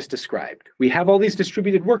way I just described. We have all these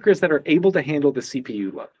distributed workers that are able to handle the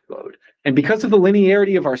CPU load. And because of the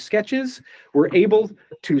linearity of our sketches, we're able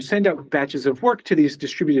to send out batches of work to these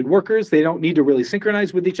distributed workers. They don't need to really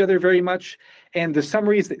synchronize with each other very much. And the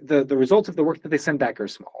summaries, the results of the work that they send back are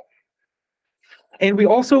small. And we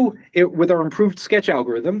also, with our improved sketch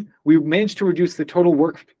algorithm, we managed to reduce the total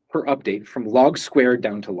work per update from log squared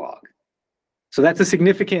down to log. So that's a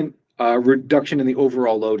significant reduction in the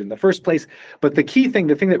overall load in the first place. But the key thing,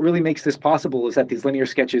 the thing that really makes this possible is that these linear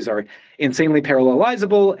sketches are insanely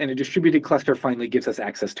parallelizable, and a distributed cluster finally gives us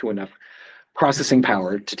access to enough processing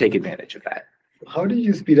power to take advantage of that. How did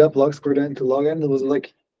you speed up log squared n to log n? Was it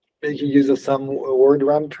like making use of some word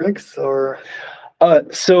round tricks, or?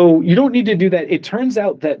 So you don't need to do that. It turns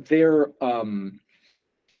out that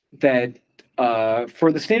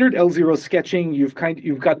for the standard L0 sketching, you've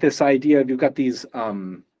got this idea. You've got these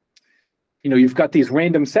you've got these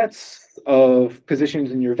random sets of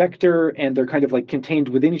positions in your vector, and they're kind of like contained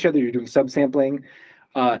within each other. You're doing subsampling,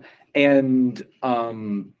 are you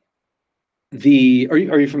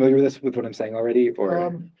familiar with this, with what I'm saying already,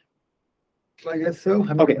 or? I guess so.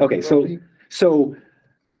 Okay. So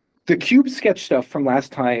the cube sketch stuff from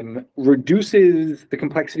last time reduces the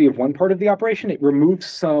complexity of one part of the operation. It removes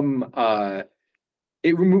some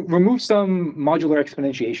removes some modular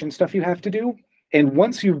exponentiation stuff you have to do. And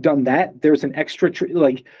once you've done that, there's an extra,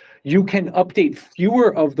 you can update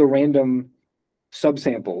fewer of the random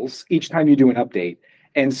subsamples each time you do an update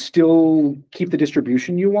and still keep the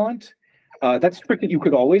distribution you want. That's a trick that you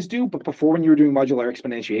could always do, but before, when you were doing modular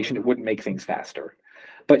exponentiation, it wouldn't make things faster.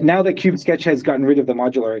 But now that Cube Sketch has gotten rid of the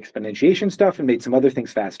modular exponentiation stuff and made some other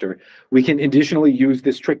things faster, we can additionally use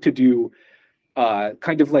this trick to do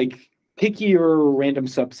kind of like pickier random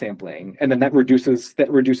subsampling, and then that reduces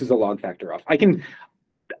the log factor off.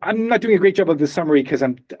 I'm not doing a great job of this summary because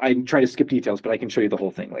I'm trying to skip details, but I can show you the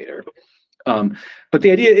whole thing later. But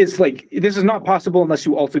the idea is, like, this is not possible unless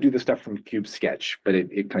you also do the stuff from Cube Sketch, but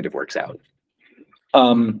it kind of works out.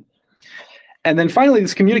 And then finally,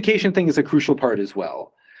 this communication thing is a crucial part as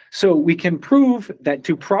well. So we can prove that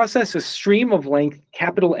to process a stream of length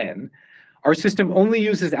capital N, our system only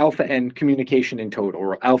uses alpha n communication in total,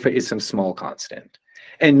 or alpha is some small constant.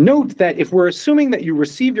 And note that if we're assuming that you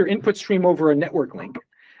receive your input stream over a network link,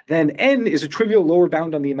 then n is a trivial lower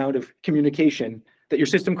bound on the amount of communication that your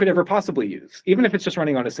system could ever possibly use, even if it's just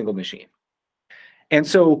running on a single machine. And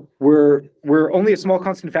so we're only a small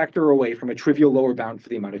constant factor away from a trivial lower bound for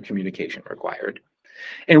the amount of communication required.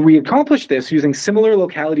 And we accomplish this using similar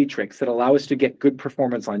locality tricks that allow us to get good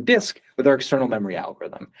performance on disk with our external memory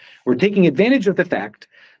algorithm. We're taking advantage of the fact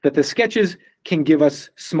that the sketches can give us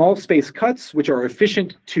small space cuts, which are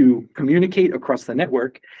efficient to communicate across the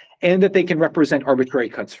network, and that they can represent arbitrary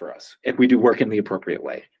cuts for us if we do work in the appropriate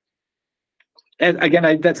way. And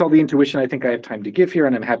again, that's all the intuition I think I have time to give here,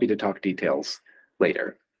 and I'm happy to talk details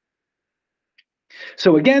later.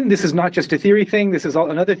 So again, this is not just a theory thing. This is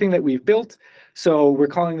another thing that we've built. So we're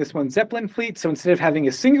calling this one Zeppelin fleet. So instead of having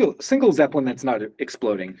a single Zeppelin that's not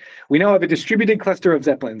exploding, we now have a distributed cluster of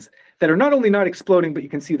Zeppelins that are not only not exploding, but you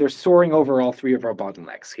can see they're soaring over all three of our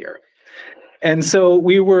bottlenecks here. And so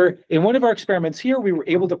in one of our experiments here, we were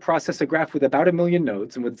able to process a graph with about 1 million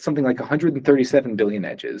nodes and with something like 137 billion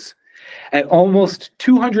edges at almost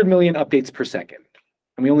 200 million updates per second.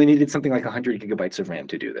 And we only needed something like 100 gigabytes of RAM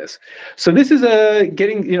to do this. So this is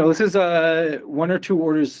one or two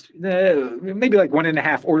orders, maybe like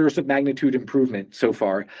 1.5 orders of magnitude improvement so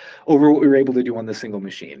far over what we were able to do on the single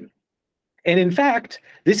machine. And in fact,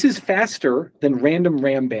 this is faster than random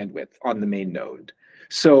RAM bandwidth on the main node.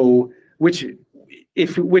 So one thing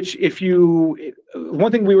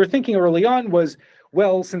we were thinking early on was,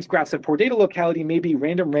 well, since graphs have poor data locality, maybe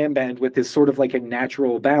random RAM bandwidth is sort of like a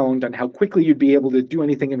natural bound on how quickly you'd be able to do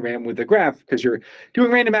anything in RAM with the graph, because you're doing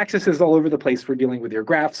random accesses all over the place for dealing with your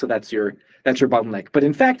graph, so that's your bottleneck. But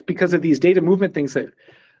in fact, because of these data movement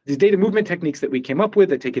techniques that we came up with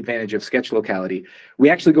that take advantage of sketch locality, we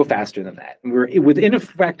actually go faster than that. And we're within a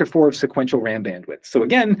factor 4 of sequential RAM bandwidth. So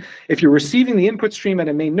again, if you're receiving the input stream at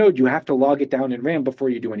a main node, you have to log it down in RAM before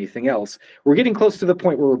you do anything else. We're getting close to the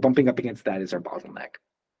point where we're bumping up against that as our bottleneck.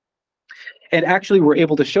 And actually, we're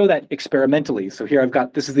able to show that experimentally. So here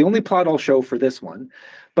this is the only plot I'll show for this one.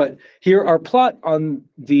 But here our plot on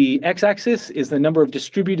the x-axis is the number of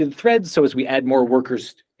distributed threads. So as we add more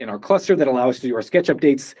workers in our cluster that allow us to do our sketch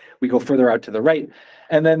updates, we go further out to the right.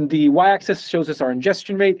 And then the y-axis shows us our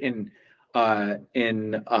ingestion rate in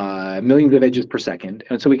millions of edges per second.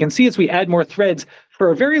 And so we can see as we add more threads,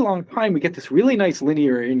 for a very long time, we get this really nice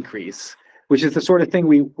linear increase, which is the sort of thing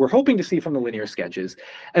we were hoping to see from the linear sketches.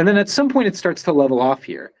 And then at some point, it starts to level off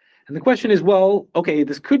here. And the question is, well, okay,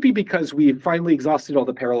 this could be because we finally exhausted all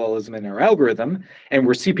the parallelism in our algorithm, and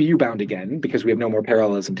we're CPU bound again because we have no more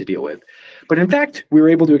parallelism to deal with. But in fact, we were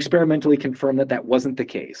able to experimentally confirm that that wasn't the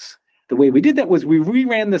case. The way we did that was we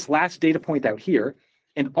reran this last data point out here,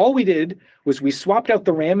 and all we did was we swapped out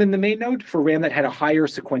the RAM in the main node for RAM that had a higher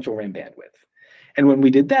sequential RAM bandwidth. And when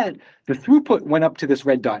we did that, the throughput went up to this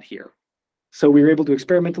red dot here. So we were able to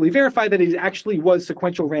experimentally verify that it actually was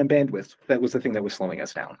sequential RAM bandwidth. That was the thing that was slowing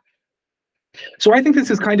us down. So I think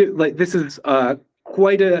this is kind of like, this is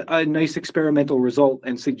quite a nice experimental result,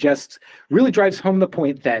 and suggests, really drives home the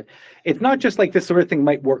point that it's not just like this sort of thing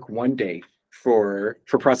might work one day for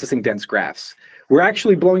processing dense graphs. We're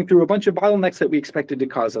actually blowing through a bunch of bottlenecks that we expected to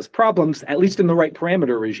cause us problems, at least in the right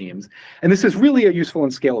parameter regimes. And this is really a useful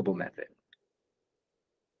and scalable method.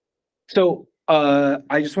 So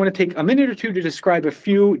I just want to take a minute or two to describe a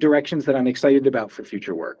few directions that I'm excited about for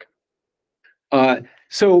future work.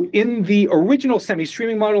 So in the original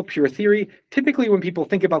semi-streaming model, pure theory, typically when people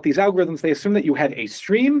think about these algorithms, they assume that you had a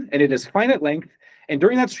stream and it is finite length. And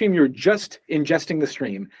during that stream, you're just ingesting the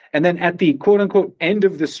stream. And then at the quote unquote end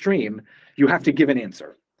of the stream, you have to give an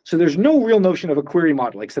answer. So there's no real notion of a query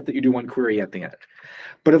model, except that you do one query at the end.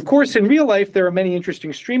 But of course, in real life, there are many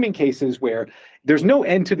interesting streaming cases where there's no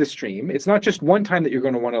end to the stream. It's not just one time that you're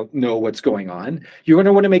going to want to know what's going on. You're going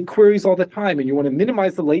to want to make queries all the time, and you want to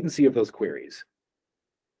minimize the latency of those queries.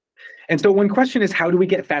 And so one question is, how do we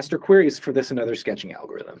get faster queries for this and other sketching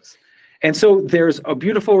algorithms? And so there's a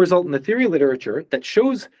beautiful result in the theory literature that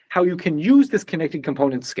shows how you can use this connected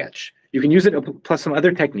component sketch. You can use it plus some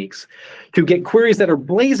other techniques to get queries that are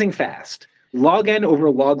blazing fast, log n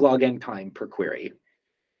over log n time per query.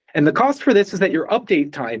 And the cost for this is that your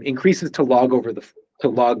update time increases to log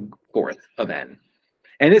fourth of n.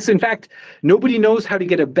 And it's, in fact, nobody knows how to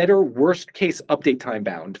get a better worst case update time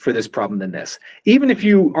bound for this problem than this, even if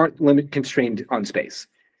you aren't limit constrained on space.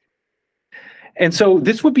 And so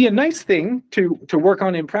this would be a nice thing to work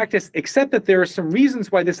on in practice, except that there are some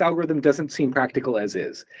reasons why this algorithm doesn't seem practical as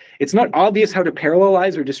is. It's not obvious how to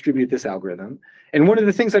parallelize or distribute this algorithm. And one of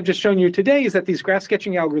the things I've just shown you today is that these graph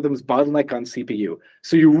sketching algorithms bottleneck on CPU.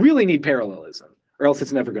 So you really need parallelism, or else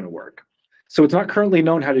it's never going to work. So it's not currently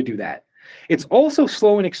known how to do that. It's also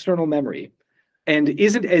slow in external memory and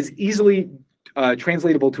isn't as easily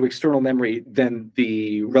translatable to external memory than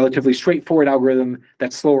the relatively straightforward algorithm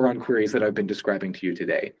that's slower on queries that I've been describing to you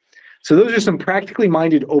today. So those are some practically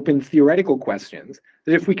minded open theoretical questions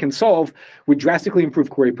that, if we can solve, would drastically improve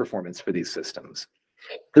query performance for these systems.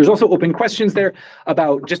 There's also open questions there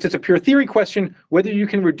about, just as a pure theory question, whether you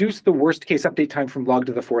can reduce the worst case update time from log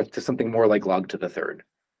to the fourth to something more like log to the third,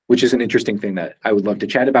 which is an interesting thing that I would love to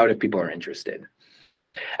chat about if people are interested.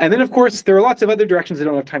 And then, of course, there are lots of other directions I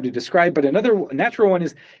don't have time to describe, but another natural one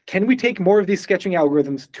is, can we take more of these sketching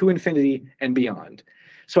algorithms to infinity and beyond?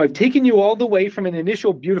 So I've taken you all the way from an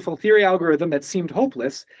initial beautiful theory algorithm that seemed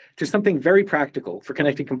hopeless to something very practical for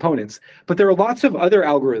connecting components. But there are lots of other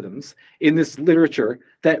algorithms in this literature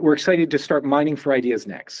that we're excited to start mining for ideas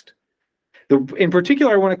next. In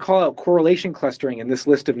particular, I want to call out correlation clustering in this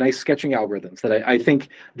list of nice sketching algorithms that I think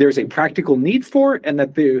there's a practical need for, and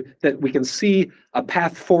that we can see a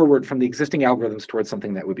path forward from the existing algorithms towards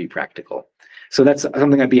something that would be practical. So that's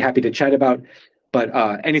something I'd be happy to chat about, but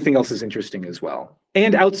anything else is interesting as well.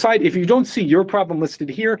 And outside, if you don't see your problem listed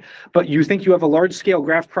here, but you think you have a large-scale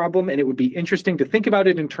graph problem and it would be interesting to think about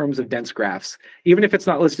it in terms of dense graphs, even if it's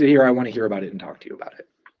not listed here, I want to hear about it and talk to you about it.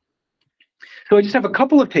 So I just have a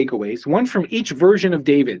couple of takeaways, one from each version of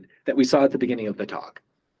David that we saw at the beginning of the talk.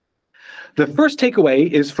 The first takeaway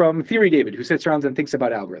is from Theory David, who sits around and thinks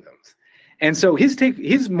about algorithms. And so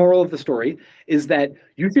his moral of the story is that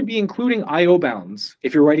you should be including I/O bounds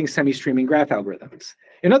if you're writing semi-streaming graph algorithms.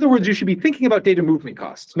 In other words, you should be thinking about data movement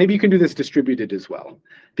costs. Maybe you can do this distributed as well.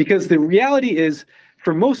 Because the reality is,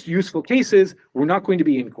 for most useful cases, we're not going to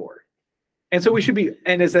be in core. And so we should be,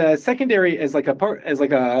 and as a secondary, as like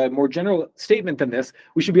a more general statement than this,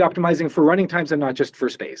 we should be optimizing for running times and not just for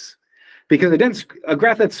space. Because a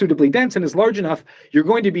graph that's suitably dense and is large enough, you're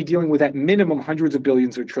going to be dealing with at minimum hundreds of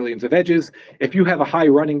billions or trillions of edges. If you have a high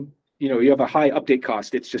you have a high update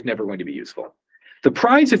cost, it's just never going to be useful. The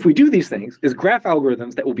prize, if we do these things, is graph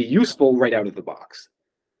algorithms that will be useful right out of the box.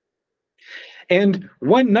 And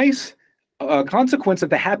one nice consequence of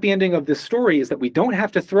the happy ending of this story is that we don't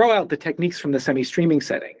have to throw out the techniques from the semi-streaming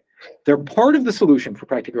setting. They're part of the solution for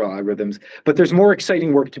practical algorithms, but there's more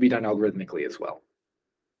exciting work to be done algorithmically as well.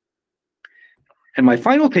 And my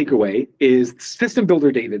final takeaway is System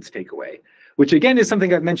Builder David's takeaway, which again is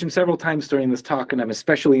something I've mentioned several times during this talk, and I'm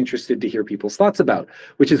especially interested to hear people's thoughts about,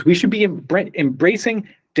 which is we should be embracing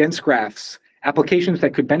dense graphs, applications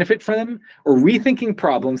that could benefit from them, or rethinking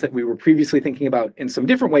problems that we were previously thinking about in some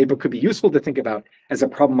different way, but could be useful to think about as a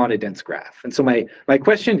problem on a dense graph. And so my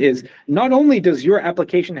question is, not only does your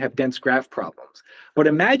application have dense graph problems, but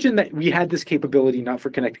imagine that we had this capability not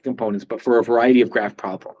for connected components, but for a variety of graph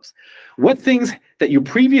problems. What things that you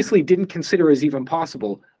previously didn't consider as even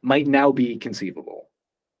possible might now be conceivable?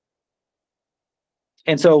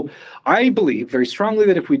 And so I believe very strongly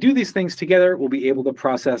that if we do these things together, we'll be able to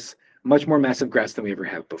process much more massive graphs than we ever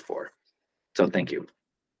have before. So thank you.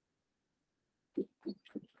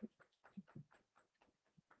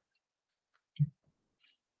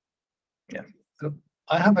 Yeah, so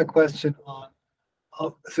I have a question on,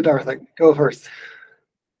 oh, Siddhartha, go first.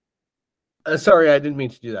 Sorry, I didn't mean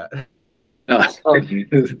to do that.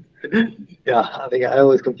 Yeah, I think I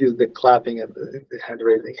always confuse the clapping and the hand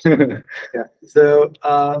raising. Yeah, so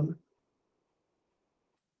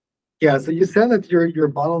yeah, so you said that you're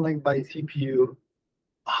bottlenecked by CPU.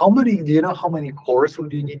 How many? Do you know how many cores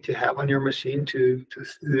would you need to have on your machine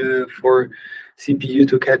for CPU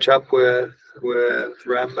to catch up with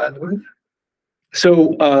RAM bandwidth?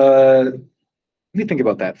 So let me think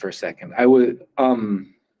about that for a second. I would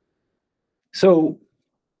so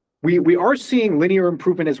we are seeing linear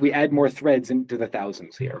improvement as we add more threads into the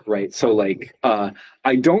thousands here, right? So like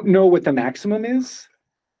I don't know what the maximum is,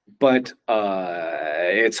 but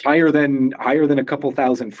it's higher than a couple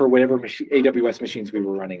thousand for whatever AWS machines we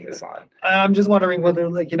were running this on. I'm just wondering whether,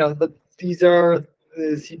 like, but these are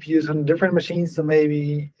CPUs on different machines, so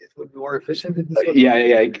maybe it would be more efficient. Yeah.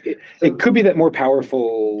 It could be that more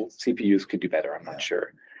powerful CPUs could do better. I'm not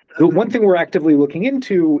sure. The one thing we're actively looking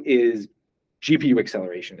into is GPU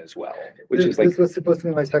acceleration as well, which is like, this was supposed to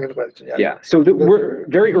be my second question. Yeah. So we're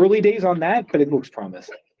very early days on that, but it looks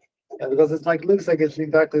promising. Yeah, because it's like looks like it's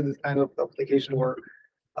exactly this kind of application where,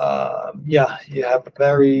 yeah, you have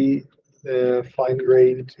very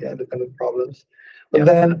fine-grained independent problems. But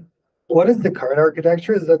then, what is the current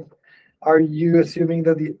architecture? Are you assuming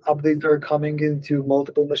that the updates are coming into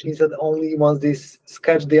multiple machines, that only once they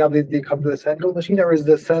sketch the update they come to the central machine, or is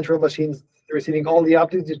the central machines receiving all the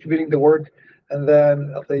updates, distributing the work, and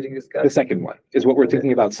then updating the sketch? The second one is what we're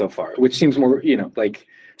thinking about so far, which seems more, like,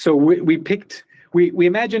 so we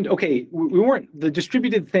imagined, okay, we weren't, the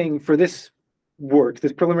distributed thing for this work,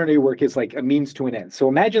 this preliminary work is like a means to an end. So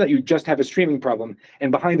imagine that you just have a streaming problem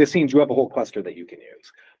and behind the scenes you have a whole cluster that you can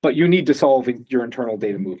use, but you need to solve your internal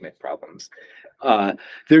data movement problems.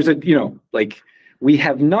 There's like, we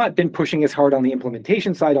have not been pushing as hard on the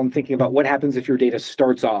implementation side on thinking about what happens if your data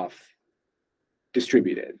starts off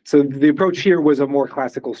distributed. So the approach here was a more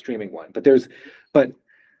classical streaming one, but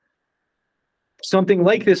something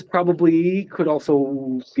like this probably could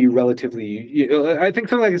also be relatively, I think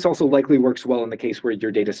something like this also likely works well in the case where your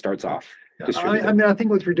data starts off distributed. I mean, I think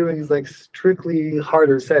what you're doing is like strictly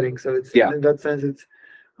harder settings. So it's, in that sense, it's,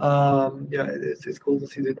 it's cool to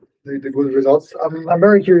see the good results. I'm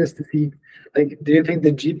very curious to see, like, do you think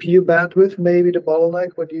the GPU bandwidth may be the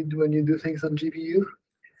bottleneck when you do things on GPU?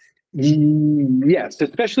 Yes,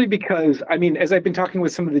 especially because, I mean, as I've been talking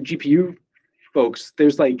with some of the GPU folks,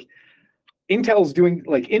 there's like,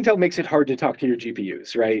 Intel makes it hard to talk to your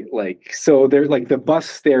GPUs, right? Like, so they're like, the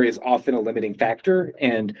bus there is often a limiting factor.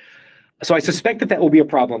 And so I suspect that will be a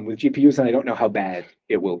problem with GPUs, and I don't know how bad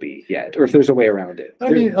it will be yet, or if there's a way around it. I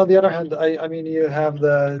mean, on the other hand, I mean, you have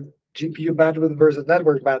the GPU bandwidth versus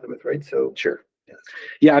network bandwidth, right? So sure.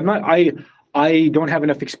 Yeah, I don't have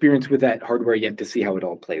enough experience with that hardware yet to see how it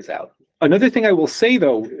all plays out. Another thing I will say,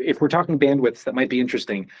 though, if we're talking bandwidths that might be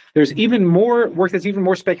interesting, there's even more work that's even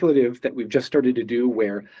more speculative that we've just started to do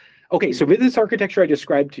where, okay, so with this architecture I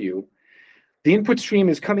described to you, the input stream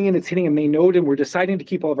is coming in, it's hitting a main node, and we're deciding to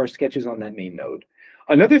keep all of our sketches on that main node.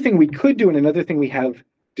 Another thing we could do, and another thing we have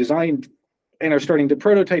designed and are starting to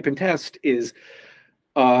prototype and test is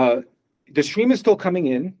the stream is still coming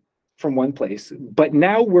in from one place, but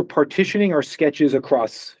now we're partitioning our sketches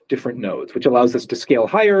across different nodes, which allows us to scale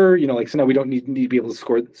higher, so now we don't need to be able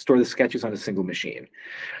to store the sketches on a single machine.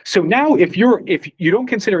 So now if you don't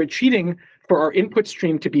consider it cheating for our input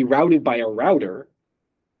stream to be routed by a router,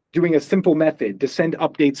 doing a simple method to send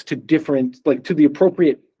updates to to the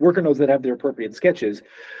appropriate worker nodes that have their appropriate sketches,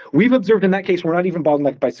 we've observed in that case, we're not even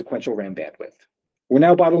bottlenecked by sequential RAM bandwidth. We're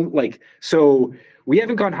now so we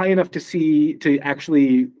haven't gone high enough to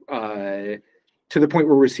actually to the point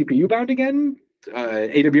where we're CPU bound again.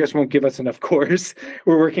 AWS won't give us enough cores.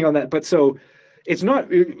 We're working on that. But so it's not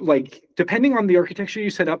like, depending on the architecture you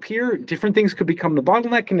set up here, different things could become the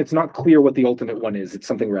bottleneck, and it's not clear what the ultimate one is. It's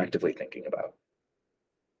something we're actively thinking about.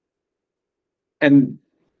 And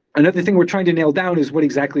another thing we're trying to nail down is what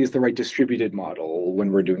exactly is the right distributed model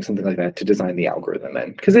when we're doing something like that to design the algorithm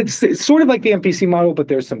in. Because it's sort of like the MPC model, but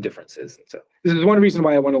there's some differences. So this is one reason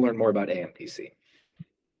why I want to learn more about AMPC.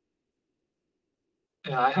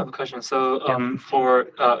 Yeah, I have a question. So, in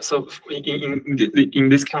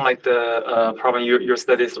this kind of like the problem you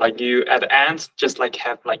studies, like you at the end just like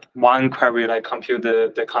have like one query like compute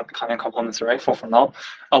the content components, right? For now,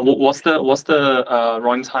 what's the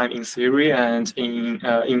runtime in theory and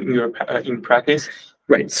in practice?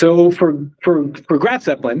 Right. So for Graph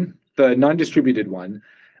Zeppelin, the non-distributed one,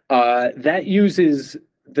 that uses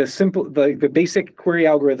the basic query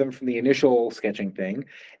algorithm from the initial sketching thing,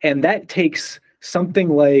 and that takes something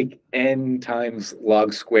like n times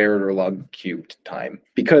log squared or log cubed time,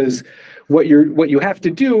 because what you have to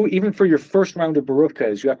do, even for your first round of Barovka,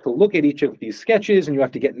 is you have to look at each of these sketches and you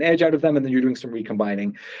have to get an edge out of them, and then you're doing some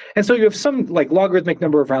recombining. And so you have some like logarithmic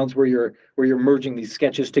number of rounds where you're merging these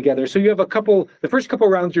sketches together. So you have the first couple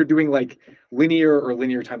rounds you're doing like linear or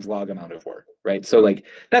linear times log amount of work, right? So like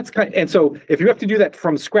that's and so if you have to do that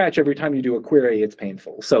from scratch every time you do a query, it's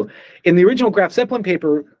painful. So in the original Graph Zeppelin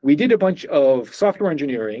paper, we did a bunch of software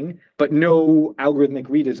engineering, but no algorithmic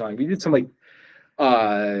redesign. We did some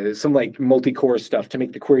multi-core stuff to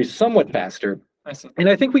make the queries somewhat faster. I see. And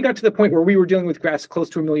I think we got to the point where we were dealing with graphs close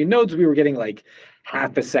to 1 million nodes. We were getting like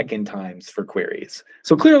half a second times for queries.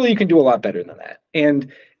 So clearly you can do a lot better than that.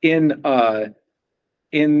 And in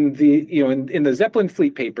the Zeppelin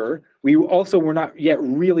fleet paper, we also were not yet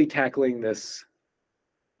really tackling this.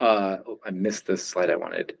 I missed this slide I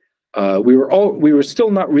wanted. We were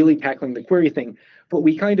still not really tackling the query thing, but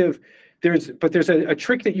we kind of there's a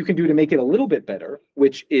trick that you can do to make it a little bit better,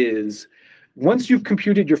 which is once you've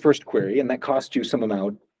computed your first query, and that costs you some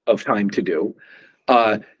amount of time to do,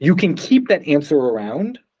 you can keep that answer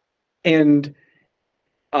around, and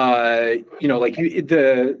the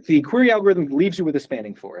query algorithm leaves you with a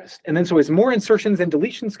spanning forest. And then so as more insertions and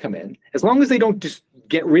deletions come in, as long as they don't just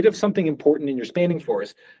get rid of something important in your spanning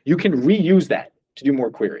forest, you can reuse that to do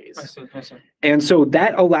more queries. I see. And so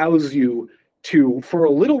that allows you to, for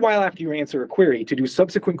a little while after you answer a query, to do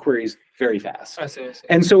subsequent queries very fast. I see.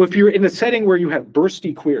 And so if you're in a setting where you have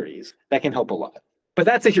bursty queries, that can help a lot. But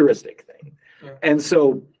that's a heuristic thing. Yeah. And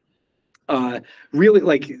so really,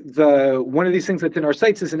 like one of these things that's in our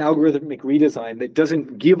sites is an algorithmic redesign that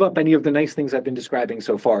doesn't give up any of the nice things I've been describing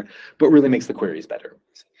so far, but really makes the queries better.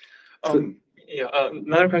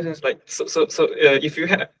 Another question is like, if you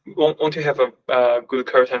want to have a good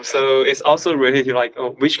curve time, so it's also related to like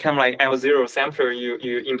which kind of like L0 sampler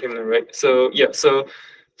you implement, right? So yeah, so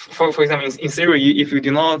for example, in theory, if you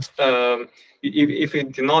do not if you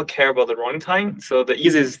do not care about the runtime, so the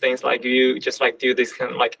easiest things like you just like do this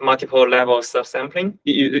kind of like multiple levels of sampling.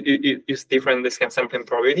 You use different this kind of sampling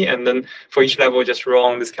probability, and then for each level just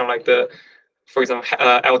run this kind of like the, for example,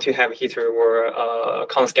 L2 heavy hitter or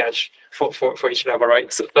con sketch for each level,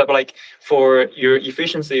 right? So, but like for your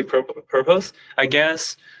efficiency purpose, I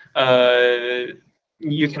guess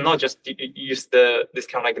you cannot just use this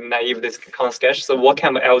kind of like naive this con sketch. So what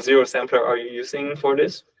kind of L0 sampler are you using for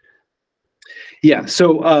this? Yeah,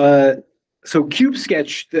 so Cube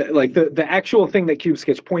Sketch, the actual thing that Cube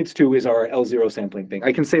Sketch points to is our L0 sampling thing.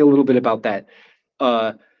 I can say a little bit about that.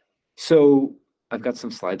 So I've got some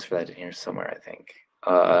slides for that in here somewhere, I think.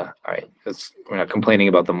 All right, because we're not complaining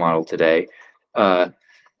about the model today.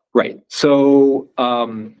 Right, so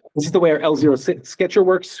this is the way our L0 sketcher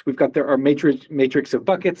works. We've got our matrix of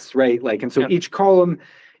buckets, right? Like, and so each column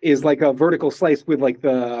is like a vertical slice with like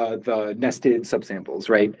the nested subsamples,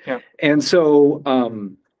 right? Yeah. And so,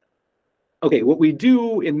 okay, what we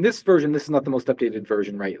do in this version, this is not the most updated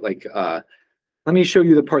version, right? Like, let me show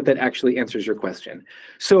you the part that actually answers your question.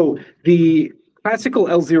 So the classical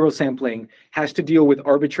L0 sampling has to deal with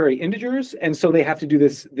arbitrary integers, and so they have to do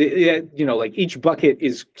this, like each bucket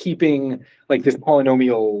is keeping like this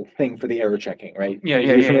polynomial thing for the error checking, right? Yeah.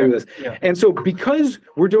 And so because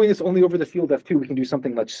we're doing this only over the field F2, we can do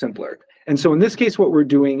something much simpler. And so in this case, what we're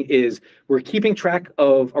doing is we're keeping track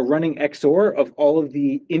of a running XOR of all of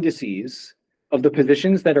the indices of the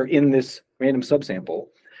positions that are in this random subsample.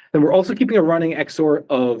 Then we're also keeping a running XOR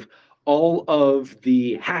of all of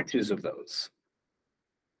the hatches of those.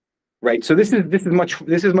 Right, so this is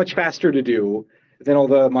much faster to do than all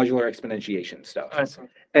the modular exponentiation stuff. I see.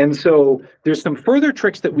 And so there's some further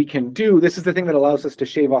tricks that we can do. This is the thing that allows us to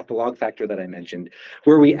shave off the log factor that I mentioned,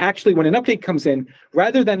 where we actually, when an update comes in,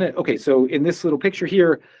 rather than, okay, so in this little picture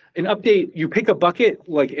here, an update, you pick a bucket,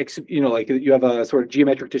 like, like you have a sort of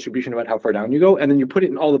geometric distribution about how far down you go, and then you put it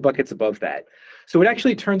in all the buckets above that. So it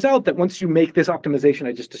actually turns out that once you make this optimization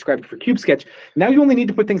I just described for Cube Sketch, now you only need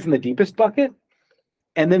to put things in the deepest bucket.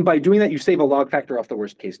 And then by doing that, you save a log factor off the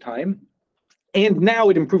worst case time. And now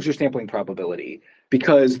it improves your sampling probability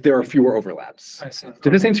because there are fewer overlaps. I see.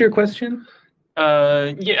 Did this answer your question?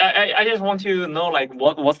 Yeah, I just want to know like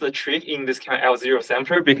what's the trick in this kind of L0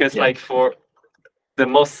 sampler, because like for the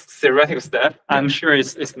most theoretical stuff, I'm sure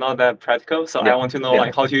it's not that practical. So I want to know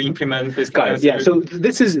like how to implement this kind of. Yeah. So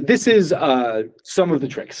this is some of the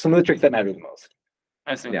tricks that matter the most.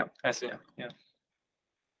 I see. Yeah. I see. Yeah.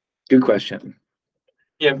 Good question.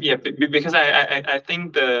 Yeah. Because I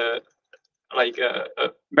think the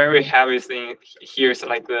very heavy thing here is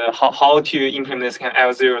like the how to implement this kind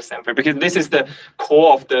of L0 sampler, because this is the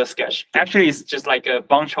core of the sketch. Actually, it's just like a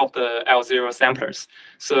bunch of the L0 samplers.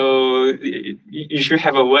 So you should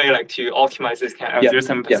have a way like to optimize this kind of L0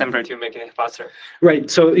 sampler to make it faster. Right.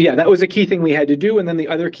 So yeah, that was a key thing we had to do. And then the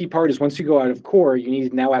other key part is once you go out of core, you need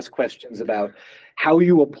to now ask questions about how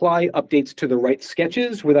you apply updates to the right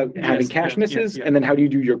sketches without having cache misses, and then how do you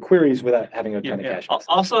do your queries without having a ton of cache misses.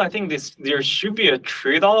 Also, I think there should be a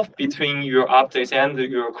trade-off between your updates and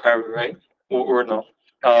your query, right? Or no?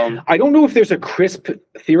 I don't know if there's a crisp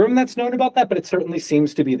theorem that's known about that, but it certainly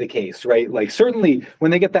seems to be the case, right? Like certainly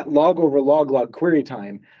when they get that log over log query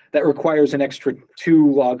time, that requires an extra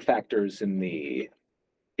 2 log factors or 3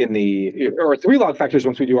 log factors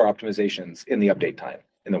once we do our optimizations in the update time,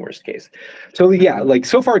 in the worst case. So yeah, like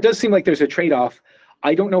so far it does seem like there's a trade-off.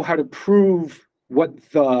 I don't know how to prove what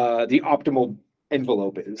the optimal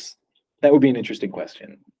envelope is. That would be an interesting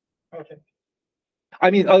question. Okay.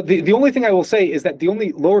 I mean, the only thing I will say is that the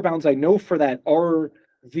only lower bounds I know for that are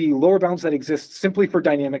the lower bounds that exist simply for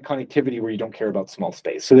dynamic connectivity where you don't care about small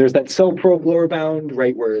space. So there's that cell probe lower bound,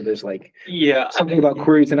 right, where there's like something about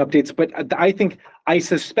queries and updates. But I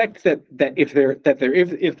suspect that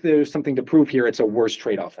if there's something to prove here, it's a worse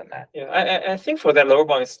trade-off than that. Yeah, I think for that lower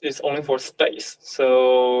bound it's only for space.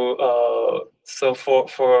 So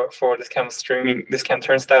for this kind of streaming, this kind of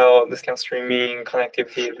turnstile, this kind of streaming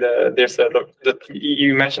connectivity,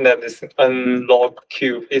 you mentioned that this unlog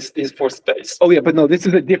cube is for space. Oh yeah, but no, this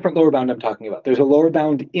is a different lower bound I'm talking about. There's a lower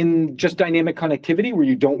bound in just dynamic connectivity where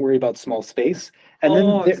you don't worry about small space. And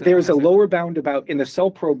then there's a lower bound in the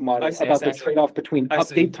cell probe model about the trade-off between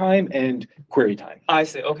update time and query time. I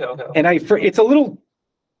see. Okay. And it's a little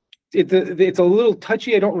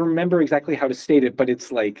touchy. I don't remember exactly how to state it, but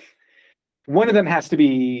it's like one of them has to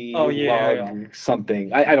be log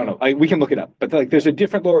something. I don't know. We can look it up. But like there's a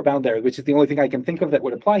different lower bound there, which is the only thing I can think of that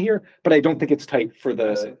would apply here. But I don't think it's tight for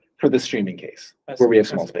the streaming case where we have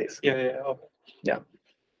small space. Yeah. Okay. Yeah.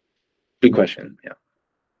 Good question. Yeah.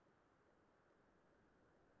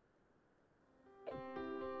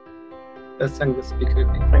 Let's send the speaker.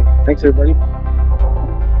 Thanks, everybody.